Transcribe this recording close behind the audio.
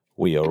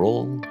We are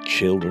all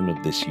children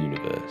of this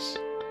universe,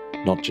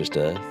 not just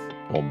Earth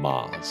or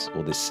Mars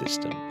or this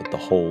system, but the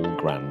whole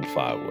grand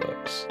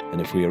fireworks.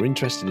 And if we are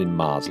interested in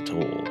Mars at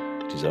all,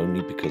 it is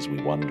only because we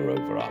wonder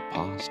over our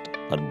past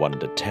and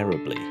wonder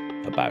terribly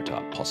about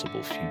our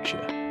possible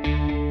future.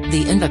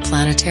 The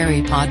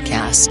Interplanetary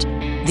Podcast,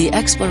 the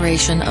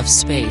exploration of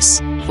space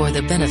for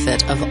the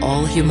benefit of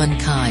all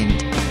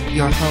humankind.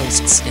 Your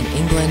hosts in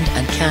England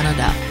and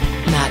Canada,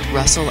 Matt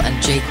Russell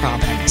and Jake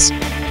Robbins.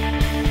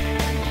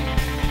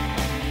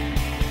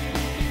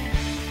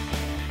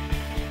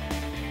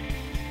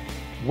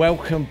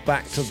 Welcome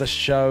back to the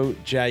show,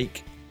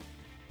 Jake.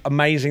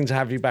 Amazing to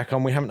have you back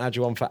on. We haven't had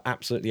you on for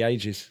absolutely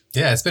ages.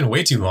 Yeah, it's been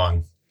way too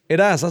long. It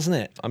has, hasn't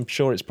it? I'm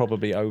sure it's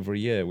probably over a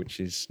year, which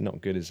is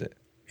not good, is it?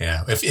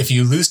 Yeah, if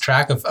you lose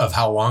track of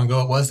how long ago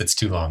it was, it's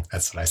too long.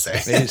 That's what I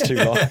say. It is too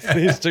long. It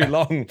is too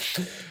long.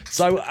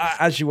 So,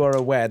 as you are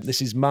aware,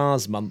 this is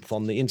Mars Month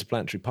on the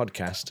Interplanetary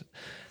Podcast.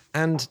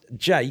 And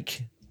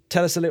Jake,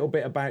 tell us a little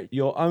bit about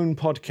your own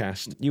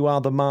podcast. You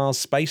are the Mars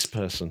space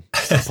person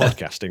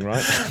podcasting,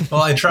 right?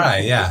 Well, I try,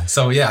 yeah.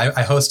 So, yeah,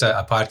 I host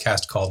a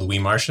podcast called We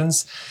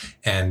Martians,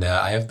 and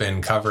I have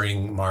been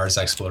covering Mars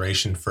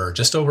exploration for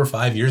just over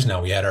 5 years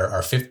now. We had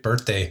our fifth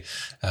birthday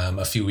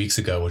a few weeks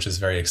ago, which is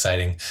very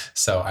exciting.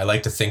 So I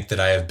like to think that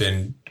I have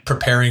been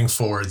preparing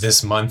for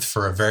this month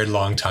for a very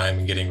long time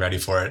and getting ready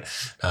for it.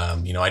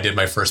 I did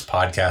my first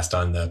podcast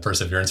on the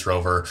Perseverance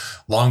rover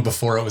long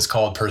before it was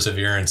called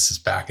Perseverance,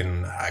 back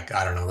in,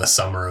 I don't know, the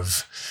summer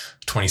of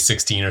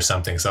 2016 or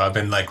something. So I've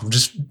been like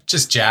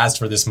just jazzed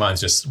for this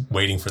month, just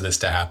waiting for this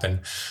to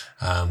happen.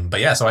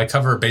 So I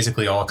cover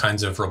basically all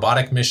kinds of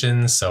robotic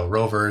missions, so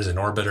rovers and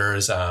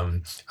orbiters.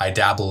 I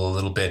dabble a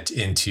little bit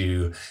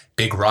into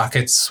big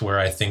rockets where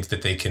I think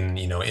that they can,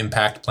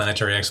 impact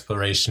planetary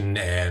exploration,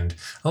 and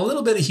a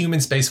little bit of human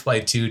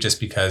spaceflight too,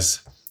 just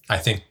because I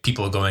think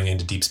people going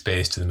into deep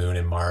space to the moon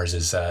and Mars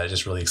is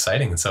just really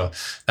exciting. And so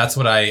that's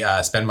what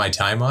I spend my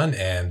time on.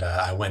 And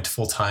I went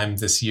full time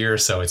this year.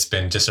 So it's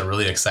been just a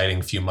really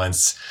exciting few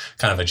months,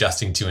 kind of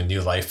adjusting to a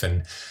new life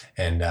and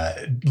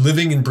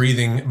living and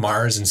breathing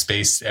Mars and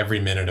space every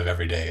minute of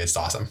every day. It's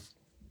awesome.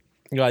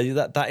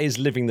 Yeah, that is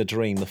living the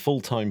dream. The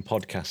full-time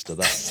podcaster.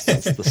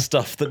 That's the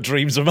stuff that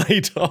dreams are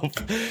made of.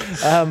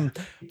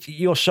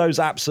 Your show's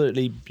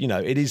absolutely,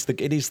 it is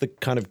the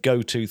kind of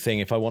go-to thing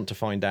if I want to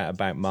find out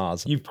about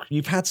Mars.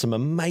 You've had some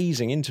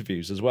amazing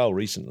interviews as well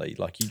recently.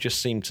 Like, you just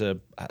seem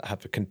to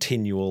have a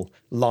continual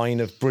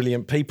line of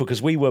brilliant people,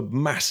 because we were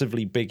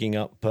massively bigging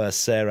up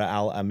Sarah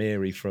Al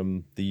Amiri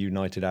from the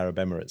United Arab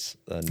Emirates.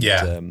 And,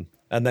 yeah.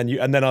 And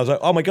then I was like,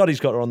 oh my God, he's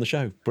got her on the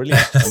show.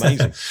 Brilliant.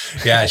 Amazing.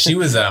 Yeah, she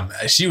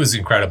was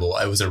incredible.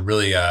 It was a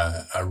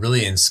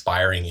really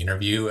inspiring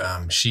interview.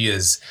 She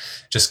has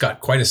just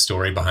got quite a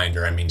story behind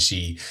her. I mean,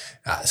 she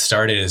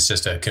started as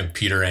just a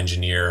computer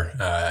engineer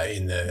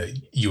in the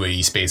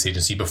UAE Space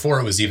Agency before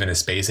it was even a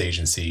space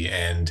agency.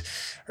 And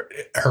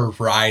her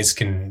rise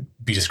can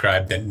be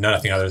described as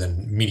nothing other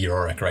than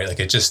meteoric, right? Like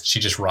she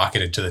just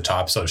rocketed to the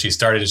top. So she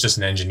started as just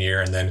an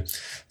engineer, and then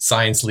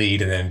science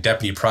lead, and then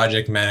deputy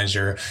project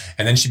manager.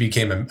 And then she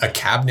became a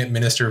cabinet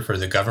minister for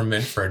the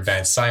government for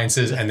advanced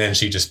sciences. And then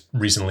she just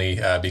recently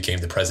became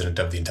the president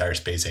of the entire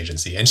space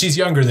agency. And she's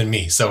younger than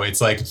me. So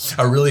it's like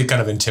a really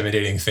kind of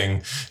intimidating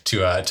thing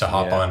to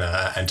hop on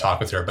and talk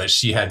with her. But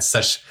she had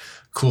such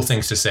cool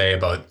things to say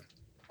about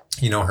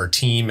her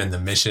team and the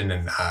mission,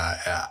 and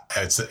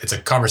it's a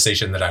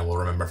conversation that I will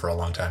remember for a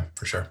long time,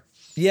 for sure.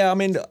 Yeah, I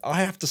mean, I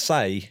have to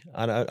say,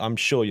 and I'm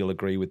sure you'll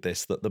agree with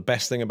this, that the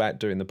best thing about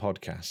doing the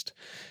podcast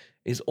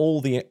is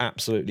all the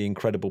absolutely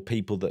incredible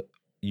people that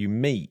you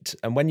meet.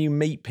 And when you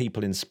meet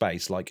people in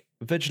space, like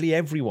virtually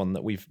everyone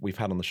that we've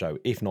had on the show,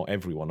 if not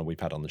everyone that we've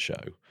had on the show,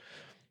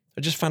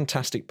 are just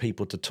fantastic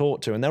people to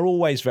talk to, and they're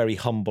always very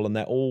humble, and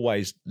they're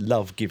always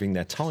love giving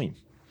their time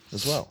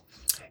as well.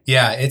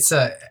 Yeah, it's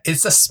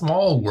a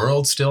small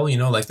world still,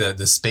 like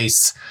the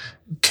space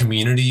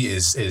community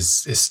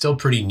is still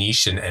pretty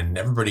niche, and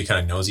everybody kind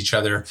of knows each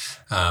other.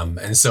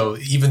 And so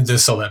even the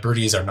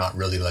celebrities are not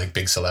really like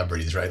big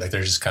celebrities, right? Like,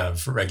 they're just kind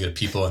of regular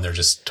people, and they're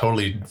just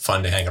totally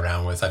fun to hang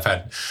around with. I've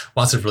had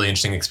lots of really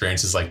interesting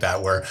experiences like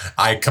that, where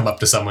I come up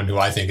to someone who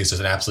I think is just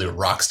an absolute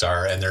rock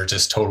star, and they're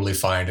just totally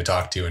fine to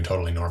talk to and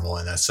totally normal.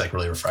 And that's like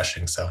really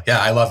refreshing. So yeah,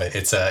 I love it.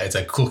 It's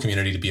a cool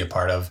community to be a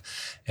part of.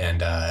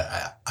 And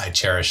I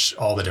cherish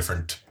all the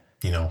different,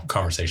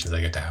 conversations I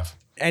get to have.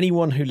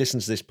 Anyone who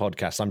listens to this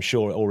podcast, I'm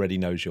sure already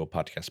knows your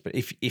podcast. But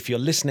if you're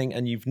listening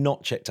and you've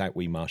not checked out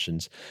We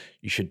Martians,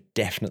 you should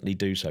definitely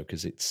do so,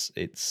 because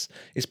it's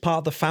part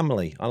of the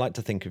family. I like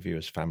to think of you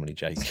as family,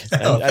 Jake.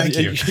 Thank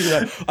you.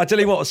 I tell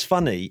you what was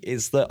funny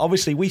is that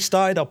obviously we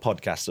started our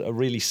podcast at a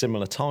really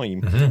similar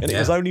time, and it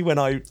was only when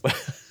I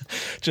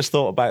just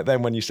thought about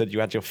then when you said you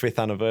had your 5th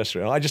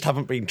anniversary, and I just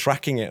haven't been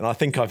tracking it, and I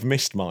think I've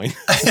missed mine.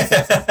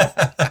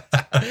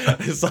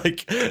 It's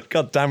like,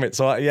 God damn it.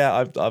 So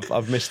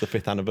I've missed the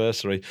 5th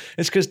anniversary.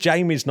 It's because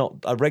Jamie's not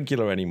a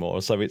regular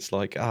anymore. So it's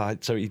like,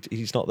 so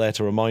he's not there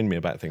to remind me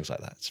about things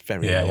like that. It's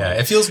very annoying. Yeah.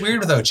 It feels weird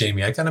without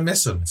Jamie. I kind of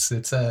miss him.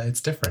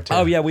 It's different.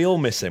 Oh yeah, we all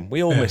miss him.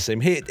 Miss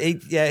him.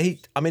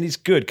 I mean, he's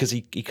good because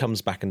he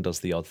comes back and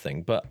does the odd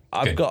thing. But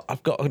I've got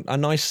a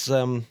nice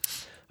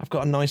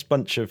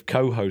bunch of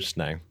co-hosts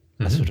now.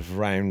 A sort of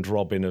round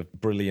robin of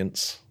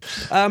brilliance.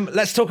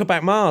 Let's talk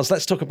about Mars.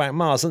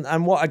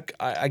 And what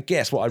I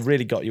guess what I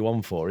really got you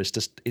on for is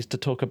to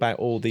talk about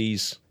all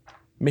these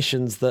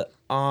missions that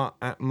are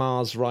at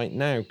Mars right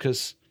now.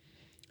 Because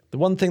the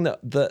one thing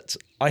that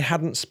I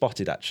hadn't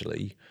spotted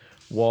actually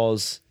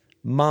was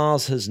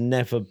Mars has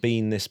never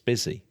been this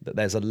busy. That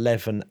there's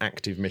 11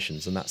 active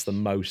missions, and that's the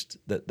most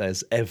that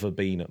there's ever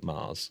been at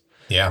Mars.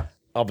 Yeah.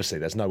 Obviously,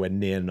 there's nowhere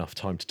near enough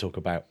time to talk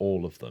about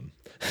all of them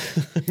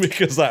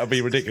because that would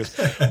be ridiculous.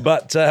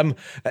 But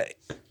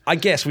I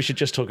guess we should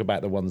just talk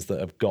about the ones that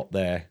have got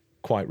there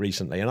quite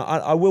recently. And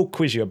I will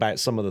quiz you about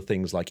some of the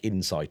things like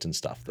InSight and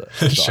stuff that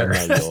Sure.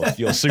 I know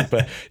you're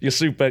super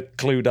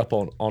clued up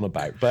on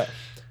about. But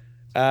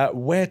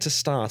where to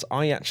start?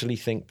 I actually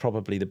think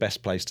probably the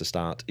best place to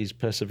start is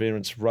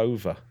Perseverance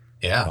rover.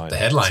 Yeah, Right. the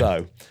headline.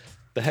 So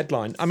the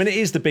headline. I mean, it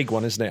is the big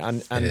one, isn't it?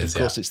 And It is, of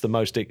course, yeah. it's the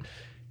most.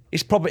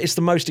 It's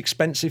the most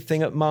expensive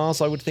thing at Mars,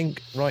 I would think,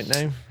 right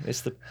now.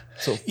 It's the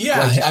sort of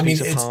greatest I mean,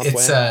 piece of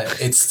hardware.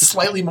 it's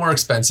slightly more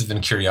expensive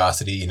than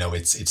Curiosity. You know,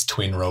 it's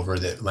twin rover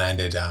that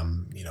landed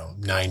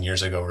 9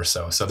 years ago or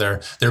so. So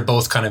they're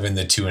both kind of in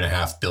the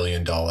 $2.5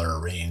 billion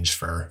range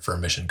for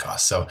mission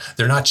costs. So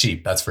they're not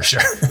cheap, that's for sure.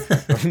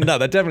 No,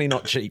 they're definitely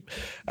not cheap.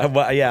 And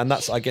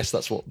I guess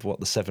that's what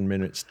the 7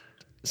 minutes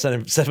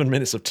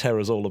of terror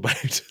is all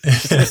about.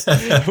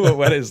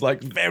 When it's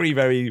like very,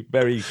 very,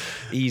 very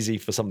easy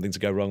for something to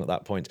go wrong at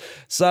that point.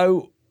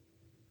 So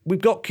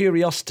we've got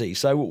Curiosity.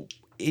 So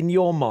in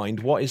your mind,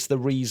 what is the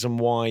reason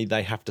why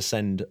they have to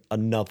send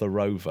another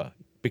rover?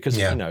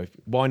 Because,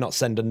 why not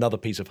send another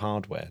piece of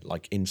hardware?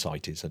 Like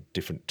InSight is a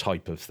different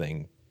type of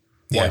thing.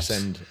 Why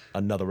send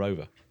another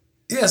rover?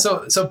 Yeah,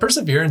 so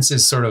Perseverance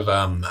is sort of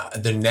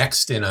the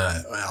next in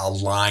a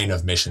line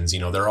of missions. You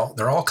know,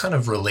 they're all kind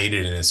of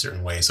related in a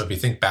certain way. So if you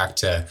think back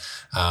to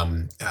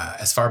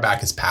as far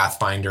back as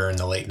Pathfinder in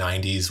the late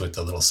 90s with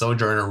the little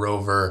Sojourner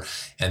rover,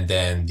 and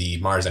then the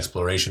Mars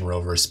Exploration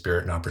rover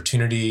Spirit and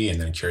Opportunity, and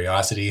then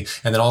Curiosity,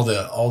 and then all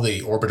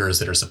the orbiters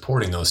that are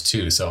supporting those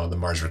too. So the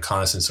Mars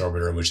Reconnaissance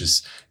Orbiter, which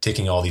is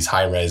taking all these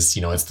high res,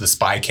 it's the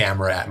spy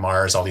camera at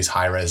Mars, all these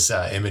high res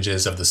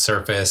images of the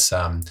surface.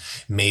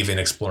 Maven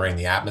exploring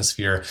the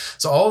atmosphere.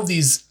 So all of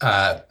these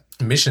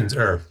missions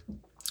are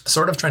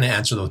sort of trying to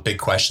answer those big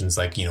questions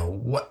like,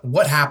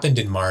 what happened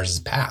in Mars's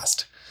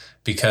past?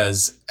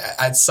 Because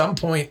at some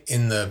point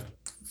in the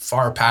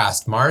far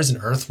past, Mars and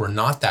Earth were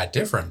not that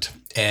different.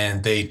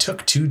 And they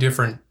took two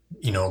different,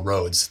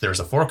 roads. There's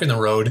a fork in the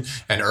road,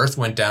 and Earth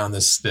went down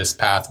this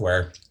path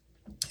where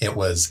it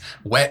was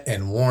wet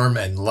and warm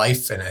and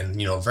life and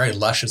very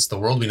luscious, the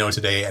world we know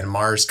today. And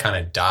Mars kind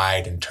of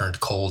died and turned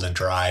cold and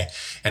dry.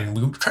 And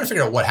we were trying to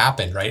figure out what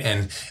happened, right?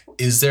 And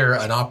is there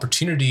an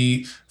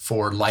opportunity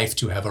for life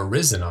to have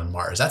arisen on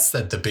Mars? That's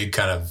the big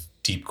kind of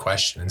deep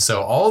question. And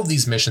so all of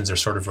these missions are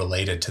sort of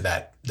related to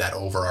that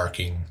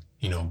overarching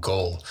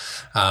goal.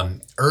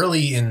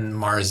 Early in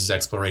Mars'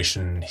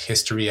 exploration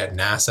history at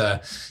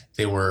NASA,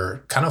 they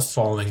were kind of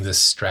following this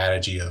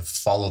strategy of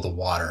follow the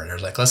water. And they're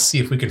like, let's see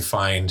if we can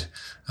find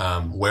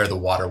where the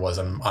water was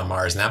on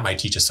Mars. And that might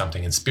teach us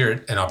something. In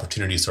Spirit and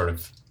Opportunity sort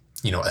of,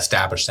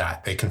 established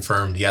that. They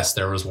confirmed, yes,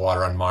 there was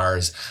water on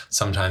Mars.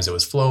 Sometimes it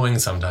was flowing.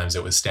 Sometimes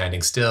it was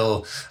standing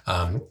still.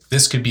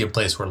 This could be a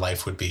place where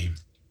life would be.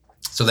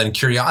 So then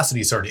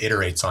Curiosity sort of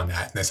iterates on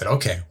that. And they said,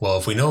 okay, well,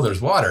 if we know there's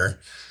water,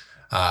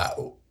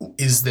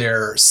 is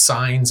there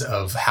signs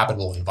of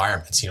habitable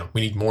environments?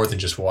 We need more than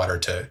just water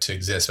to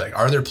exist. Like,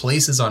 are there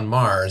places on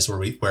Mars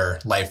where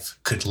life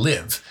could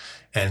live?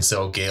 And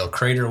so Gale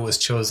Crater was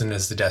chosen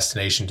as the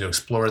destination to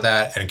explore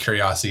that. And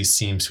Curiosity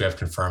seems to have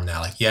confirmed that,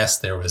 like, yes,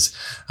 there was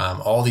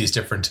all these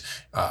different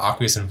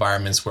aqueous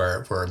environments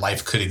where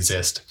life could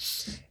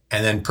exist.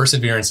 And then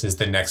Perseverance is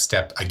the next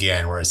step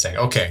again, where it's saying,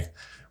 okay,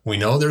 we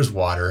know there's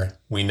water.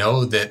 We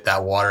know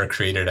that water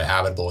created a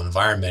habitable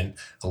environment.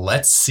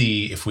 Let's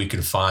see if we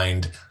can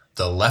find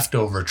the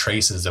leftover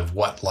traces of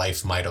what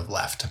life might have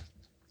left.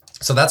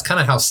 So that's kind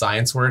of how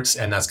science works,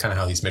 and that's kind of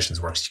how these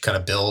missions work. You kind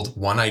of build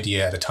one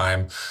idea at a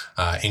time,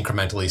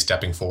 incrementally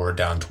stepping forward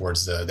down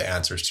towards the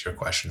answers to your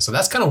question. So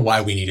that's kind of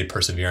why we needed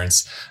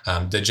Perseverance.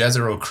 The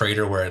Jezero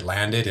crater where it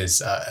landed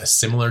is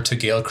similar to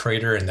Gale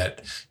Crater in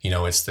that,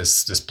 it's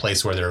this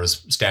place where there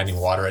was standing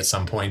water at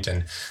some point,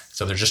 and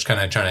so they're just kind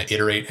of trying to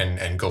iterate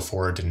and go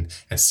forward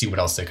and see what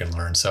else they can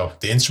learn. So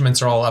the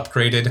instruments are all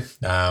upgraded,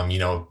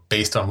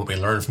 based on what we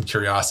learned from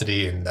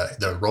Curiosity, and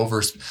the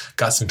rover's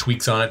got some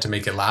tweaks on it to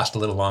make it last a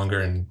little longer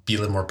and be a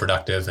little more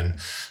productive. And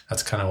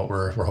that's kind of what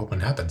we're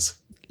hoping happens.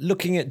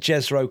 Looking at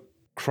Jezero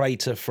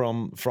crater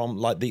from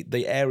like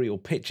the aerial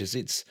pictures,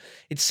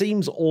 it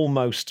seems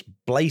almost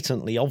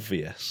blatantly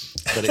obvious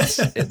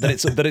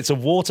that it's a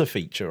water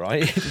feature,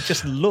 right? It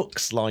just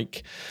looks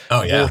like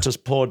water's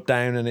poured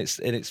down and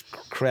it's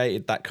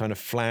created that kind of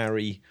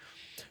flowery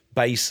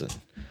basin.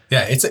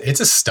 Yeah, it's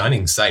a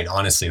stunning sight,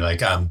 honestly.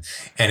 Like, and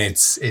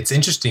it's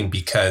interesting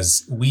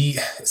because we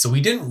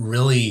didn't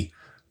really.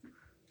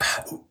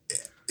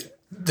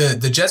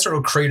 The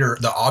Jezero crater,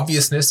 the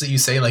obviousness that you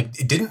say, like,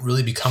 it didn't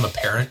really become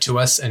apparent to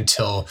us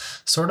until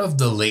sort of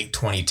the late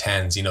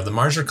 2010s. You know, the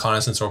Mars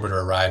Reconnaissance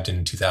Orbiter arrived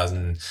in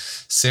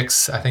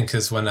 2006, I think,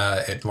 is when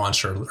it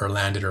launched or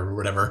landed or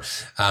whatever.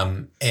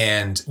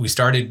 And we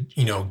started,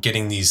 you know,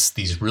 getting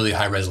these really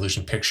high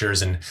resolution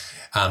pictures. And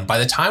by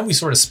the time we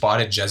sort of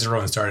spotted Jezero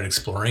and started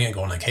exploring it,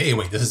 going like, hey,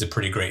 wait, this is a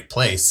pretty great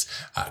place,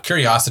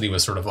 Curiosity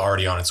was sort of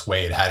already on its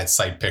way. It had its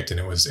site picked and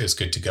it was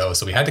good to go.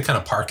 So we had to kind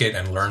of park it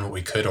and learn what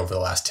we could over the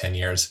last 10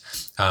 years.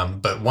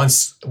 But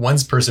once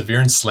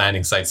Perseverance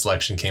landing site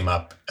selection came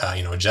up,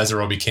 you know,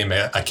 Jezero became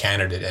a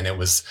candidate, and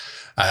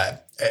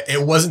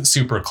it wasn't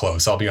super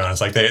close, I'll be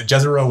honest. Like,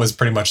 Jezero was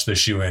pretty much the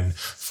shoe-in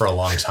for a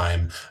long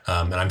time.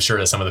 And I'm sure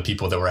that some of the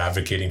people that were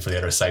advocating for the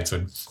other sites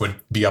would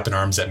be up in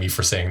arms at me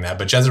for saying that.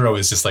 But Jezero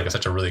is just like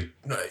such a really,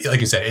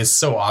 like you said, it's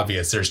so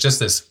obvious. There's just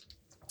this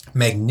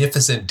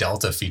magnificent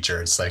delta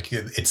feature. It's like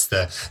it's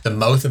the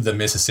mouth of the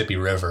Mississippi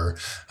River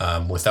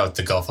without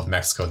the Gulf of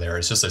Mexico there.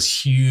 It's just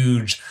this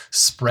huge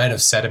spread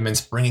of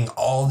sediments bringing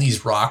all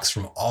these rocks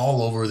from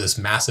all over this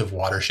massive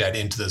watershed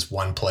into this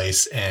one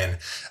place. And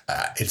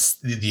it's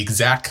the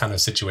exact kind of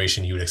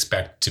situation you would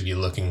expect to be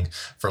looking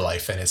for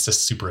life. And it's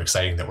just super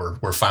exciting that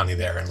we're finally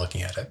there and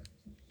looking at it.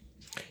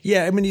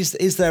 Yeah, I mean,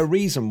 is there a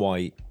reason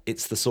why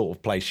it's the sort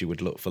of place you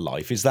would look for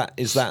life? Is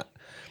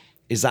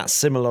that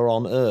similar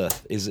on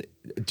Earth?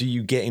 Do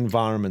you get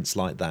environments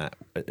like that,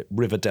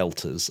 river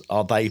deltas?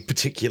 Are they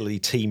particularly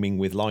teeming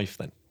with life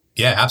then?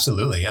 Yeah,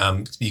 absolutely.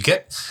 You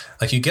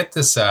get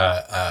this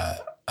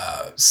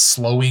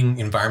slowing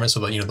environment,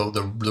 so that, you know,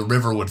 the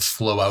river would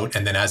flow out,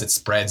 and then as it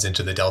spreads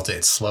into the delta,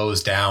 it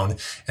slows down,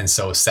 and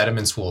so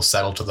sediments will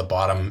settle to the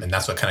bottom, and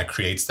that's what kind of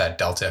creates that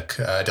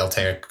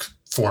deltaic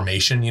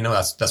formation. You know,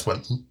 that's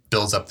what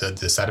builds up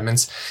the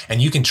sediments,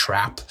 and you can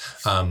trap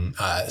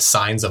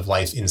signs of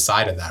life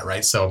inside of that,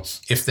 right? So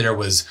if there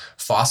was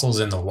fossils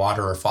in the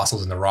water or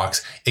fossils in the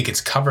rocks, it gets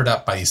covered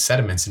up by these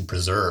sediments and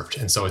preserved.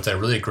 And so it's a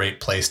really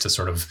great place to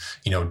sort of,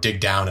 you know, dig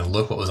down and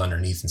look what was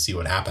underneath and see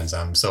what happens.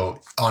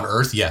 So on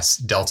Earth, yes,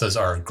 deltas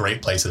are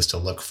great places to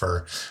look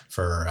for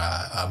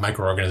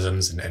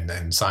microorganisms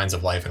and signs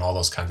of life and all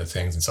those kinds of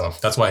things. And so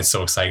that's why it's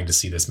so exciting to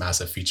see this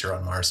massive feature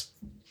on Mars.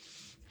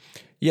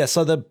 Yeah,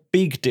 so the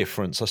big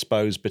difference, I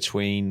suppose,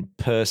 between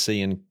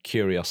Percy and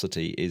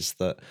Curiosity is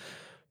that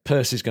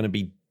Percy's going to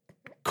be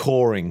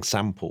coring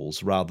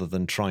samples rather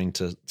than trying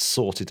to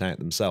sort it out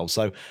themselves.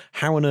 So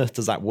how on earth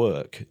does that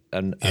work?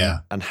 And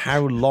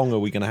how long are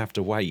we going to have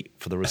to wait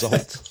for the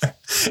results?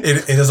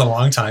 It is a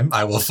long time,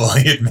 I will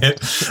fully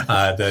admit.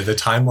 The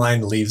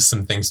timeline leaves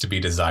some things to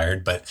be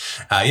desired. But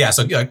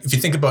so if you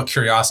think about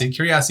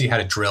Curiosity had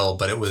a drill,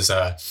 but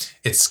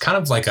it's kind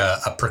of like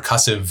a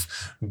percussive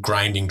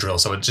grinding drill.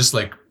 So it just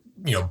like,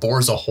 you know,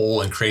 bores a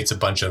hole and creates a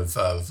bunch of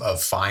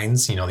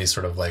fines, you know, these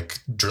sort of like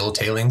drill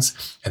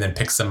tailings, and then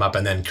picks them up.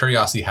 And then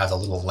Curiosity has a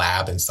little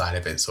lab inside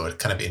of it. So it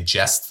kind of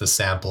ingests the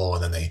sample,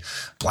 and then they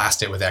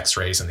blast it with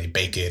x-rays, and they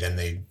bake it, and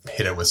they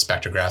hit it with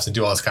spectrographs and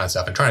do all this kind of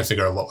stuff and trying to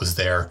figure out what was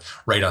there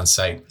right on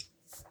site.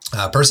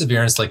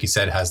 Perseverance, like you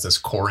said, has this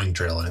coring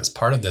drill, and it's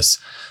part of this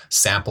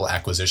sample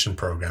acquisition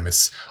program.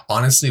 It's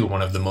honestly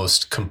one of the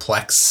most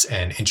complex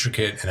and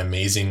intricate and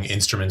amazing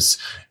instruments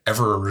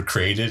ever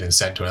created and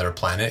sent to another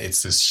planet.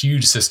 It's this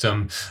huge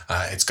system.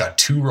 It's got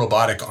 2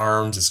 robotic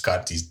arms. It's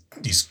got these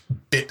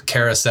bit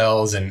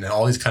carousels and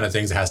all these kind of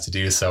things it has to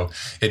do. So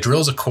it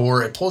drills a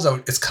core. It pulls out.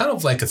 It's kind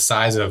of like the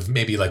size of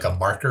maybe like a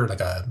marker, like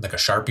a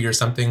Sharpie or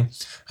something.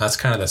 That's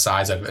kind of the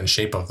size of and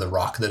shape of the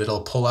rock that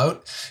it'll pull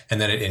out.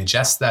 And then it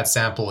ingests that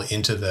sample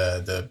into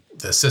the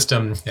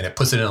system, and it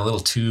puts it in a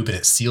little tube, and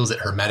it seals it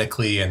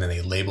hermetically, and then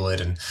they label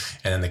it, and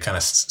then they kind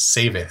of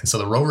save it. And so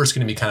the rover is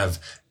going to be kind of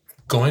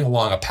going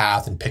along a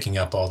path and picking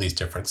up all these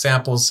different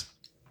samples.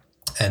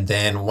 And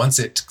then once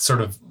it sort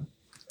of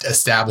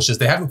establishes,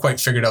 they haven't quite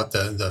figured out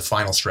the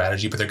final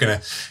strategy, but they're going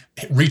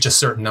to reach a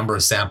certain number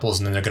of samples,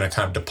 and then they're going to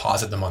kind of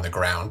deposit them on the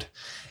ground.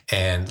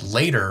 And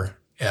later,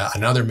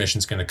 another mission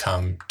is going to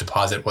come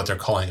deposit what they're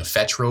calling a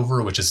fetch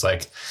rover, which is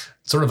like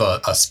sort of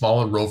a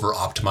smaller rover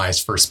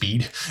optimized for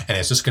speed. And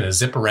it's just going to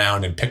zip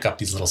around and pick up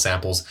these little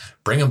samples,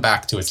 bring them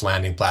back to its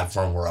landing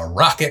platform, where a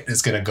rocket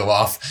is going to go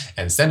off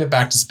and send it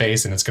back to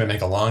space. And it's going to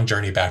make a long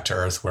journey back to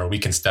Earth, where we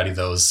can study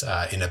those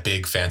in a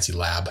big fancy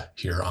lab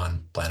here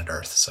on planet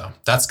Earth. So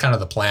that's kind of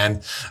the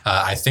plan.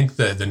 I think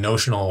the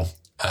notional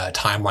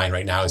timeline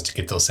right now is to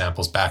get those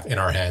samples back in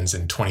our hands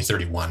in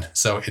 2031.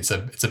 So it's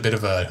a bit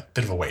of a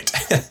wait.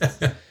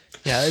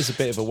 Yeah, there's a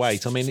bit of a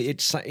wait. I mean,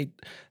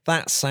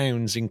 that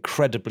sounds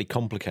incredibly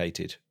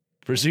complicated.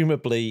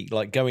 Presumably,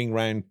 like going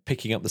around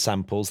picking up the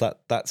samples,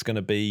 that's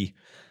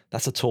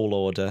a tall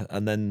order,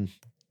 and then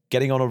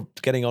getting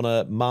on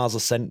a Mars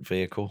ascent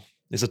vehicle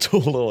is a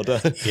tall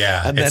order.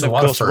 Yeah, and it's then a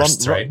lot of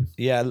firsts, right?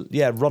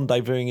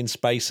 Rendezvousing in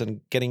space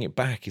and getting it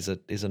back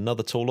is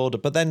another tall order.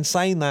 But then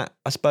saying that,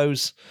 I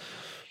suppose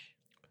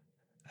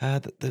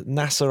the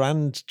NASA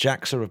and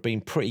JAXA have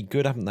been pretty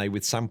good, haven't they,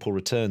 with sample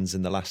returns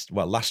in the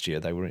last year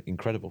they were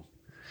incredible.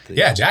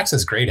 Yeah,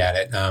 JAXA's great at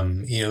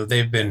it.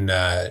 They've been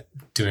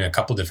doing a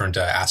couple different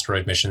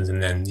asteroid missions,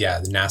 and then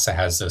NASA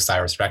has the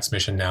OSIRIS-REx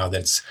mission now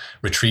that's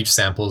retrieved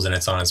samples and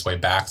it's on its way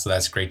back. So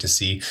that's great to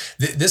see.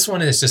 This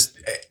one is just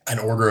an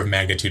order of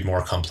magnitude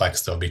more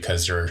complex, though,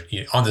 because you're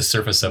on the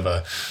surface of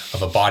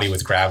a body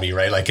with gravity,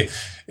 right? Like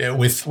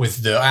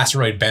with the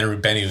asteroid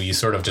Bennu, you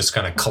sort of just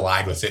kind of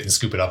collide with it and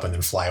scoop it up and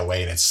then fly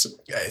away, and it's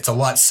a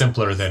lot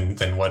simpler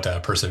than what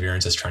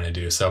Perseverance is trying to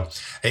do. So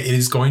it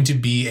is going to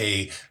be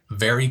a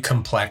very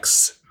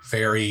complex,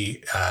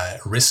 very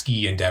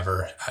risky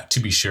endeavor, to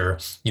be sure.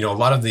 A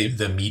lot of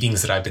the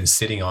meetings that I've been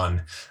sitting in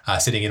on,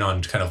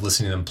 kind of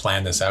listening to them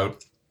plan this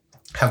out,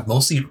 have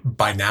mostly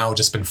by now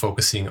just been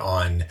focusing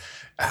on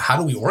how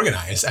do we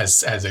organize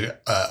as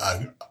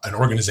an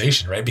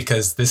organization, right?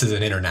 Because this is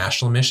an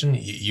international mission.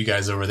 You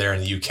guys over there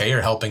in the UK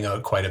are helping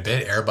out quite a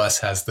bit.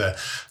 Airbus has the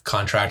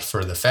contract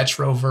for the Fetch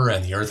rover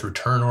and the Earth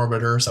Return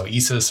Orbiter. So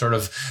ESA is sort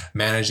of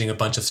managing a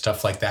bunch of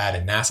stuff like that,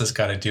 and NASA's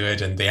got to do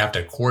it, and they have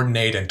to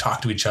coordinate and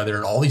talk to each other,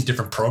 and all these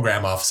different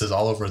program offices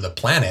all over the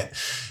planet.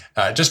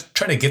 Just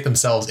trying to get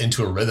themselves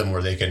into a rhythm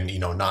where they can,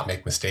 not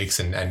make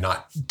mistakes and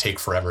not take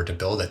forever to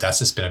build it. That's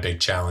just been a big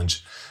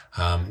challenge.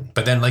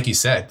 But then, like you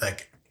said,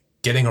 like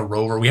getting a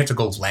rover, we have to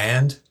go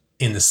land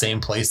in the same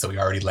place that we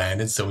already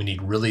landed. So we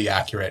need really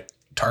accurate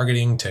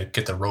targeting to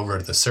get the rover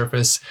to the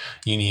surface.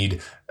 You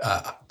need,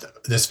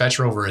 this Fetch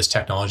rover is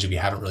technology we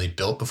haven't really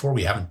built before.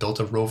 We haven't built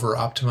a rover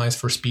optimized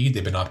for speed.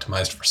 They've been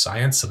optimized for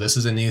science. So this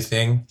is a new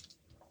thing.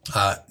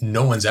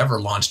 No one's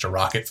ever launched a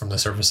rocket from the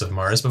surface of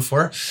Mars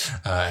before.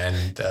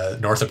 And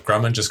Northrop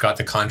Grumman just got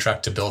the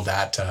contract to build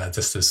that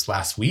this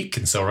last week.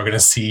 And so we're going to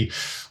see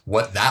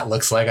what that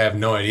looks like. I have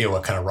no idea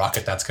what kind of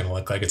rocket that's going to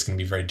look like. It's going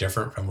to be very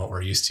different from what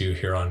we're used to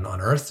here on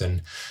Earth.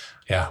 And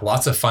yeah,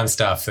 lots of fun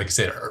stuff. Like I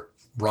said,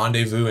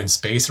 rendezvous in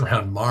space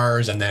around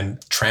Mars, and then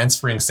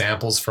transferring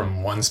samples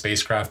from one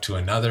spacecraft to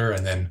another,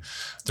 and then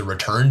the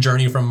return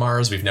journey from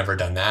Mars. We've never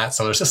done that.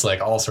 So there's just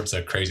like all sorts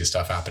of crazy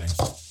stuff happening.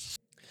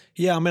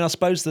 Yeah, I mean, I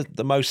suppose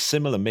the most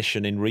similar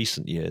mission in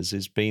recent years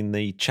has been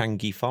the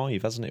Chang'e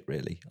 5, hasn't it,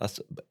 really? That's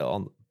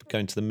on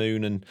going to the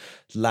moon and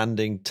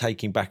landing,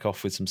 taking back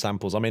off with some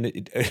samples. I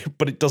mean,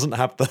 but it doesn't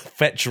have the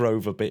Fetch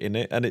rover bit in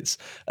it, and it's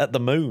at the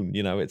moon.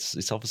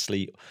 It's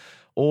obviously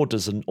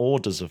orders and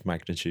orders of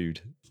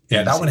magnitude.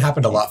 Yeah, that one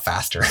happened a lot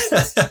faster.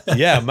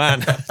 Yeah,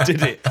 man,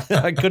 did it?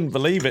 I couldn't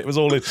believe it. It was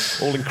all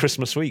in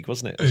Christmas week,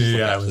 wasn't it?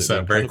 Yeah, it was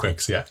very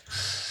quick. Yeah.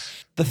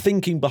 The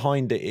thinking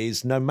behind it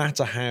is, no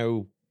matter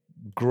how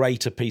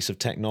great a piece of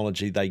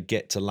technology they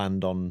get to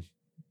land on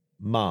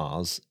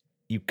Mars,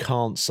 you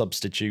can't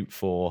substitute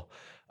for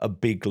a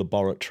big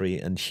laboratory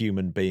and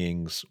human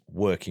beings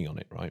working on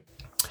it, right?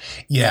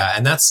 Yeah,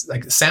 and that's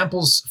like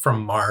samples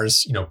from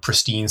Mars,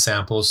 pristine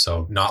samples.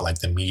 So not like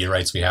the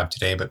meteorites we have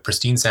today, but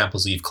pristine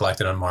samples that you've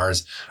collected on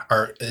Mars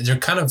they're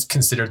kind of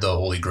considered the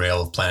holy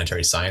grail of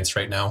planetary science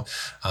right now.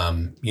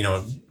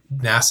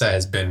 NASA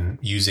has been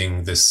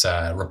using this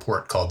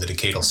report called the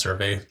Decadal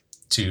Survey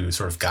to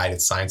sort of guide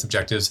its science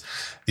objectives.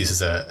 This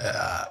is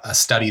a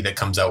study that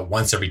comes out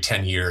once every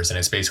 10 years, and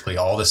it's basically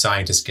all the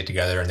scientists get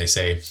together and they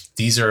say,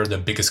 these are the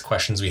biggest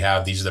questions we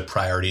have. These are the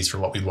priorities for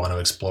what we want to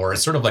explore.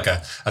 It's sort of like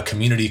a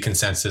community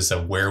consensus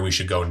of where we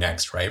should go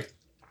next, right?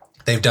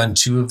 They've done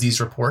 2 of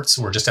these reports.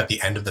 We're just at the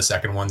end of the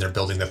second one. They're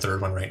building the third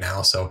one right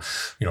now. So,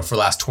 for the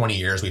last 20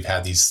 years, we've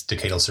had these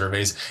decadal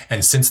surveys.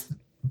 And since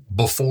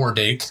before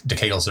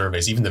decadal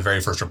surveys, even the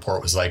very first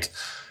report was like,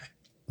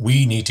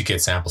 we need to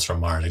get samples from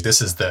Mars. Like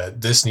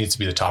this needs to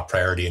be the top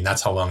priority. And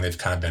that's how long they've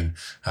kind of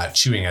been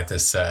chewing at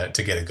this to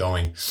get it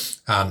going.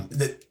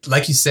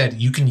 Like you said,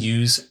 you can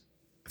use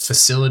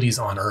facilities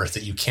on Earth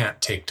that you can't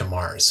take to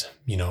Mars.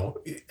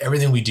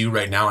 Everything we do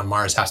right now on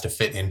Mars has to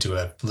fit into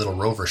a little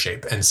rover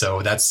shape. And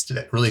so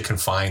that really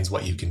confines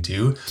what you can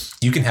do.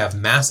 You can have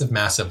massive,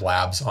 massive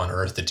labs on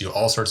Earth that do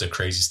all sorts of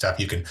crazy stuff.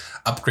 You can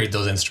upgrade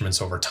those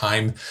instruments over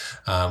time.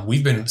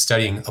 We've been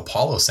studying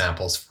Apollo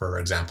samples, for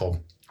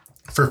example,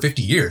 for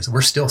 50 years.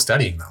 We're still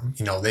studying them.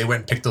 They went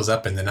and picked those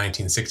up in the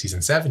 1960s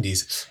and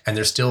 70s, and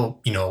they're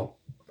still,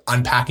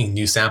 unpacking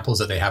new samples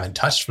that they haven't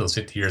touched for those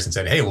 50 years and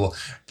said, hey, well,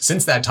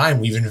 since that time,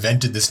 we've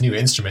invented this new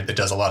instrument that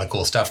does a lot of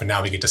cool stuff, and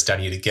now we get to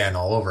study it again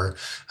all over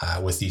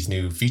with these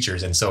new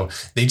features. And so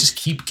they just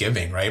keep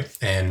giving, right?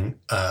 And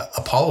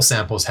Apollo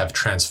samples have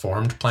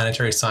transformed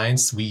planetary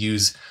science. We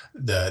use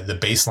the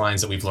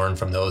baselines that we've learned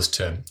from those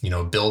to,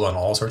 build on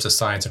all sorts of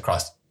science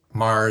across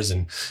Mars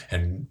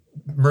and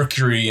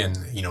Mercury and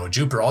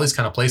Jupiter, all these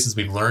kind of places.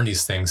 We've learned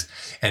these things,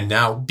 and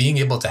now being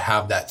able to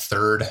have that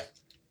third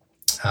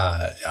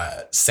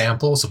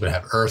sample, so we'd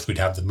have Earth, we'd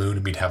have the Moon,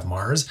 and we'd have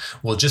Mars,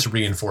 will just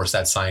reinforce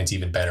that science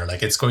even better.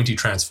 Like, it's going to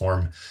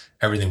transform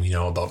everything we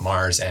know about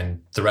Mars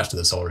and the rest of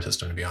the solar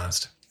system, to be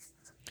honest.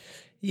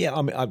 Yeah,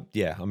 I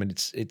mean,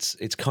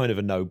 it's kind of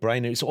a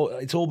no-brainer.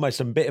 It's almost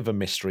a bit of a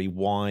mystery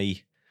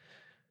why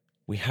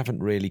we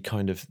haven't really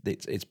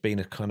it's been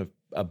a kind of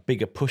a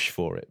bigger push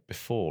for it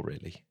before,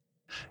 really.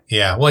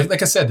 Yeah, well,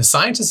 like I said, the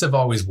scientists have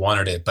always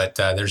wanted it, but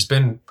there's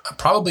been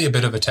probably a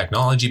bit of a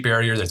technology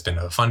barrier. There's been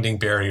a funding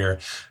barrier,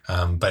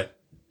 but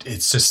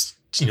it's just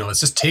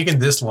taken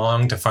this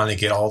long to finally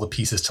get all the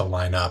pieces to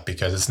line up,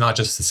 because it's not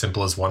just as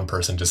simple as one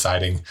person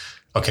deciding,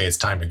 okay, it's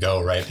time to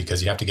go, right?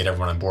 Because you have to get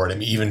everyone on board. I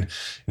mean, even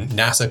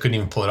NASA couldn't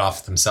even pull it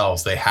off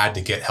themselves. They had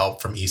to get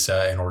help from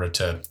ESA in order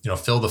to,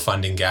 fill the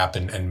funding gap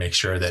and make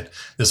sure that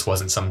this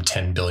wasn't some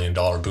 $10 billion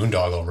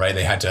boondoggle, right?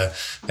 They had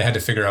to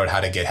figure out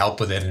how to get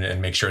help with it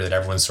and make sure that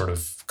everyone's sort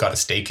of got a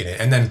stake in it.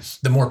 And then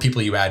the more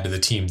people you add to the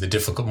team,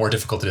 the more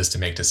difficult it is to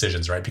make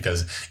decisions, right?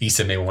 Because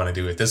ESA may want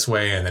to do it this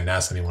way, and then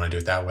NASA may want to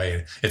do it that way.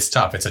 And it's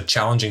tough. It's a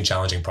challenging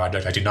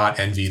project. I do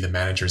not envy the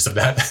managers of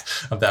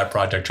that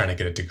project trying to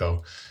get it to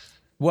go.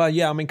 Well,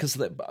 yeah, I mean, because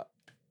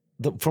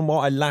from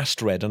what I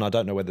last read, and I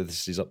don't know whether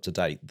this is up to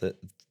date, that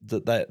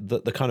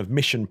the kind of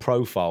mission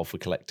profile for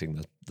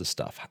collecting the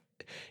stuff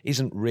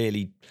isn't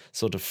really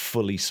sort of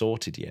fully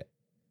sorted yet.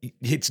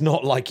 It's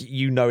not like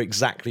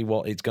exactly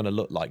what it's going to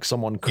look like.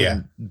 Someone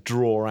couldn't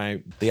draw out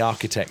the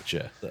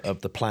architecture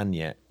of the plan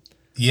yet.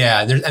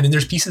 Yeah,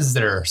 there's pieces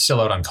that are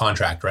still out on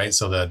contract, right?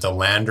 So the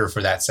lander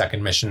for that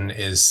second mission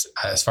is,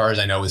 as far as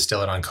I know, is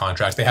still out on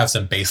contract. They have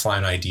some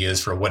baseline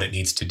ideas for what it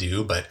needs to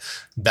do, but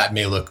that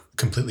may look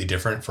completely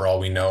different for all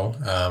we know.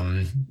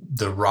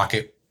 The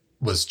rocket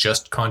was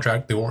just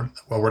they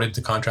awarded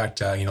the contract,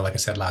 like I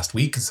said, last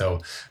week.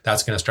 So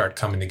that's going to start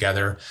coming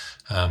together.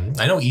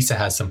 I know ESA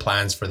has some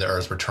plans for the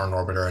Earth Return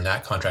Orbiter, and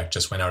that contract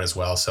just went out as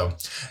well. So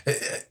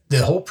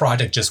the whole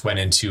project just went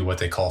into what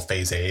they call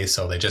Phase A.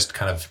 So they just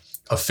kind of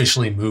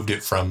officially moved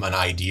it from an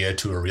idea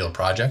to a real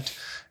project.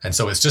 And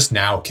so it's just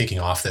now kicking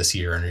off this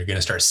year, and you're going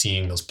to start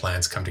seeing those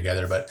plans come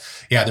together. But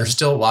yeah, there's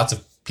still lots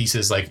of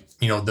pieces, like,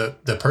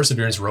 the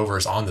Perseverance rover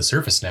is on the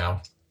surface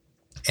now,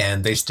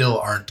 and they still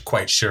aren't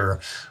quite sure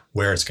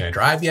where it's going to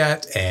drive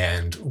yet,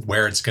 and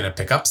where it's going to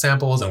pick up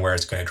samples and where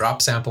it's going to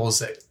drop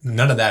samples.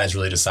 None of that is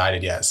really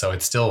decided yet. So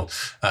it's still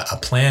a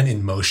plan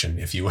in motion,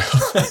 if you will.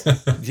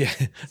 Yeah,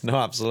 no,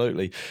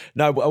 absolutely.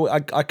 No,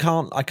 I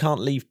can't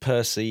leave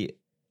Percy.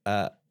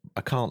 I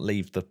can't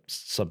leave the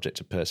subject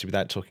of Percy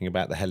without talking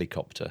about the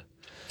helicopter.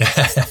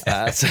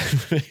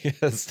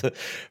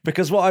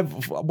 Because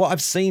what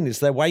I've seen is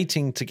they're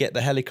waiting to get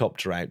the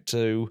helicopter out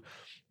to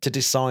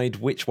decide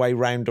which way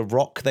round a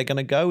rock they're going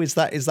to go. Is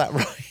that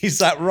right? Is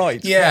that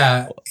right?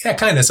 Yeah,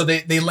 kind of. So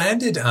they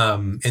landed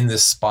in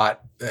this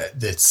spot.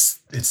 It's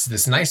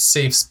this nice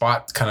safe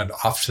spot, kind of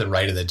off to the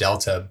right of the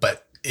delta,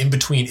 but in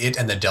between it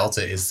and the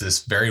delta is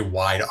this very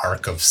wide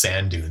arc of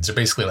sand dunes. They're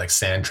basically like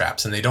sand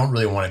traps, and they don't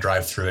really want to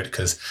drive through it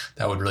because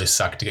that would really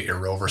suck to get your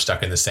rover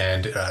stuck in the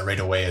sand right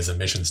away as the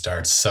mission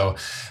starts. So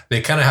they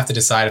kind of have to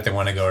decide if they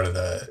want to go to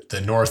the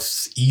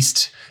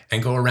northeast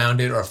and go around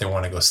it, or if they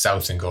want to go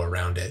south and go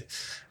around it.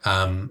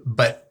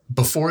 But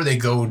before they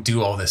go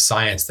do all this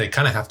science, they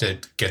kind of have to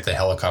get the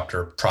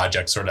helicopter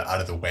project sort of out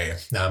of the way.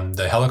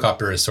 The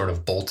helicopter is sort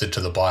of bolted to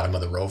the bottom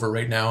of the rover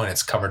right now, and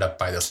it's covered up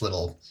by this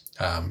little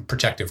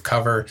protective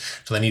cover.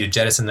 So they need to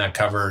jettison that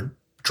cover,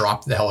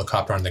 drop the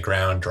helicopter on the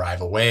ground, drive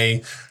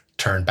away,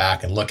 turn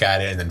back and look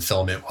at it, and then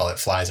film it while it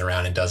flies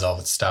around and does all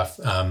its stuff.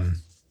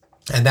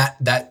 And that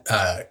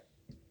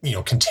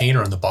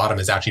container on the bottom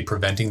is actually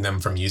preventing them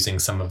from using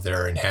some of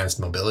their enhanced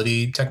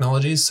mobility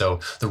technologies. So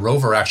the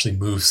rover actually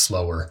moves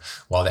slower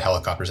while the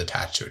helicopter is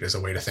attached to it, is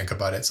a way to think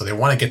about it. So they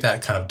want to get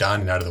that kind of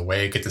done and out of the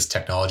way, get this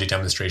technology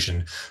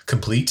demonstration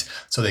complete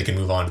so they can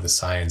move on to the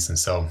science. And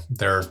so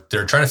they're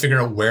trying to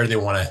figure out where they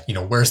want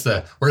to, where's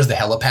the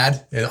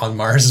helipad on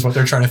Mars is what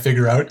they're trying to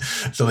figure out,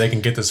 so they can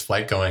get this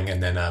flight going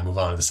and then move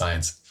on to the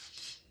science.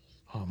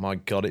 Oh my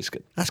God,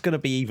 that's going to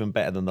be even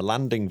better than the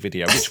landing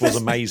video, which was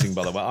amazing,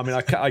 by the way. I mean,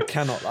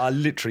 I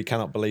literally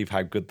cannot believe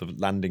how good the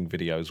landing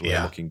videos were.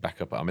 Looking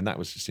back up. I mean, that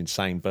was just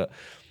insane. But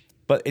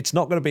it's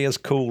not going to be as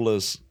cool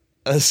as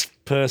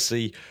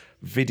Percy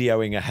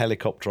videoing a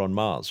helicopter on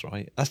Mars,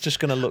 right? That's just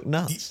going to look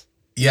nuts.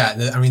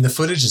 Yeah, I mean, the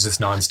footage is just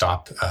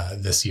nonstop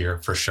this year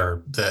for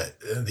sure. The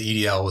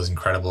EDL was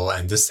incredible,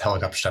 and this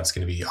helicopter stuff is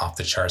going to be off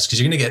the charts because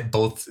you're going to get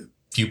both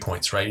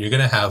viewpoints, right? You're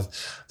going to have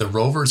the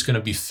rover is going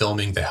to be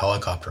filming the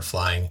helicopter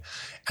flying,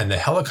 and the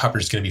helicopter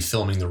is going to be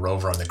filming the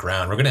rover on the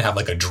ground. We're going to have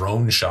like a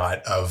drone shot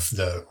of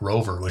the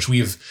rover, which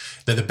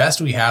the best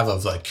we have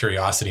of like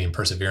Curiosity and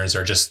Perseverance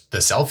are just the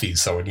selfies.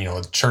 So,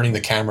 turning the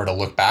camera to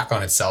look back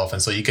on itself.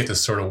 And so you get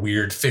this sort of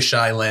weird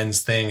fisheye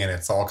lens thing, and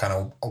it's all kind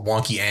of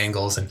wonky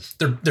angles, and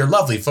they're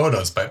lovely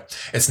photos, but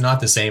it's not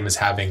the same as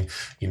having,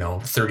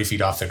 30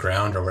 feet off the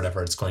ground or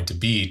whatever it's going to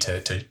be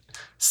to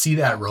see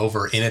that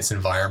rover in its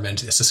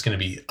environment. It's just going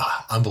to be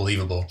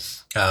unbelievable.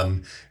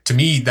 To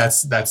me,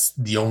 that's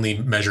the only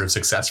measure of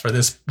success for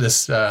this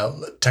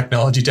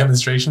technology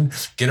demonstration.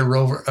 Get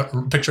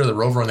a picture of the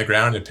rover on the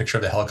ground, and a picture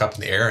of the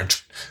helicopter in the air,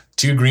 and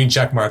 2 green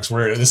check marks.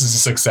 This is a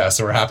success.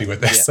 So we're happy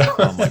with this. Yeah.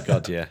 Oh my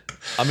God, yeah.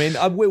 I mean,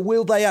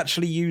 will they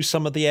actually use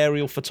some of the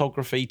aerial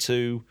photography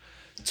to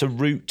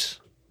route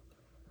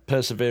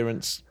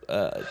Perseverance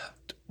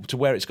to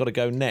where it's got to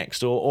go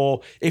next, or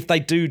if they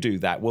do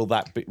that, will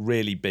that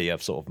really be a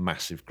sort of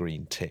massive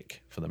green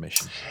tick for the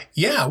mission?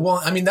 Yeah,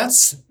 well, I mean,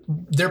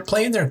 they're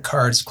playing their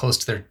cards close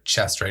to their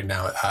chest right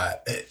now.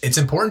 It's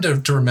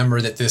important to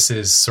remember that this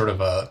is sort of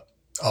a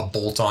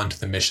bolt on to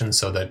the mission,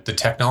 so that the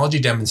technology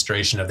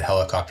demonstration of the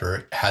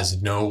helicopter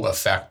has no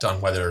effect on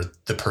whether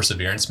the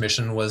Perseverance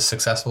mission was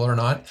successful or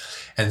not.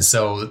 And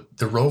so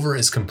the rover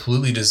is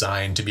completely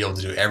designed to be able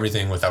to do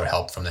everything without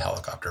help from the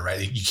helicopter, right?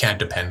 You can't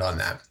depend on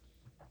that.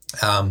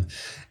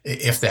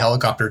 If the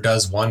helicopter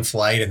does one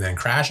flight and then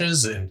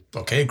crashes, and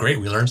okay, great,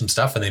 we learned some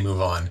stuff and they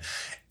move on.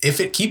 If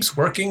it keeps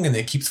working and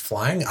it keeps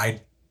flying,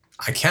 I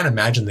can't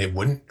imagine they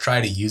wouldn't try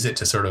to use it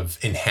to sort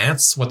of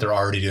enhance what they're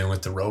already doing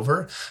with the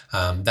rover.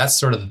 That's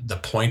sort of the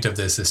point of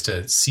this, is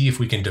to see if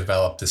we can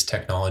develop this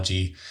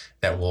technology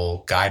that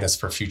will guide us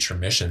for future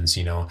missions.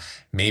 You know,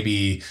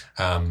 maybe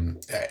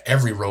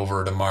every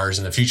rover to Mars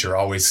in the future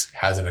always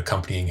has an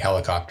accompanying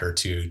helicopter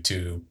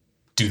to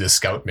do the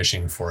scout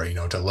mission for, you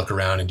know, to look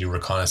around and do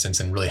reconnaissance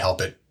and really help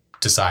it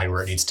decide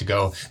where it needs to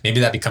go. Maybe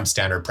that becomes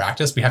standard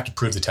practice. We have to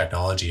prove the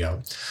technology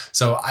out.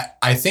 So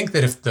I think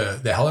that if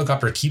the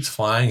helicopter keeps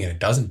flying and it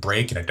doesn't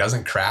break and it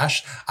doesn't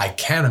crash, I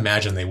can't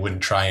imagine they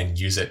wouldn't try and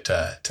use it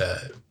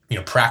to you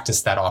know,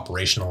 practice that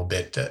operational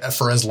bit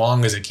for as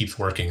long as it keeps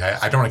working.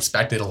 I don't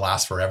expect it'll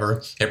last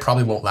forever. It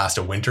probably won't last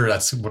a winter.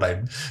 That's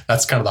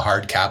kind of the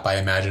hard cap, I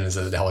imagine, is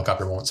that the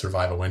helicopter won't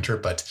survive a winter,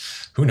 but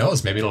who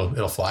knows? Maybe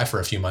it'll fly for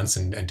a few months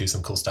and do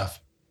some cool stuff.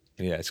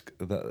 Yeah,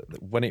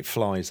 when it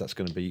flies, that's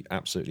going to be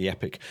absolutely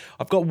epic.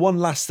 I've got one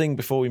last thing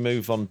before we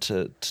move on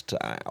to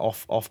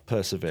off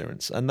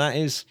Perseverance, and that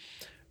is,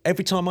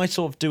 every time I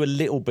sort of do a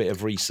little bit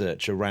of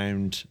research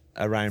around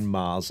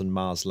Mars and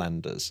Mars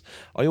landers,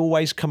 I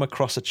always come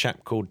across a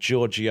chap called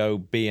Giorgio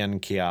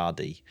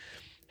Bianchiardi,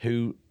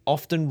 who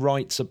often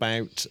writes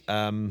about.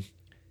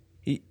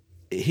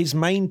 His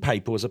main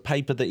paper was a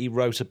paper that he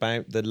wrote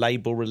about the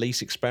label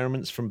release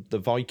experiments from the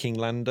Viking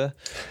lander,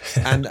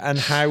 and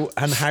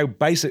how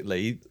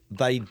basically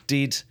they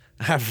did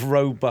have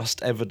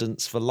robust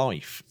evidence for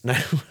life.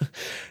 Now,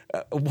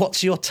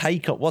 what's your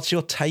take on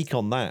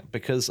that?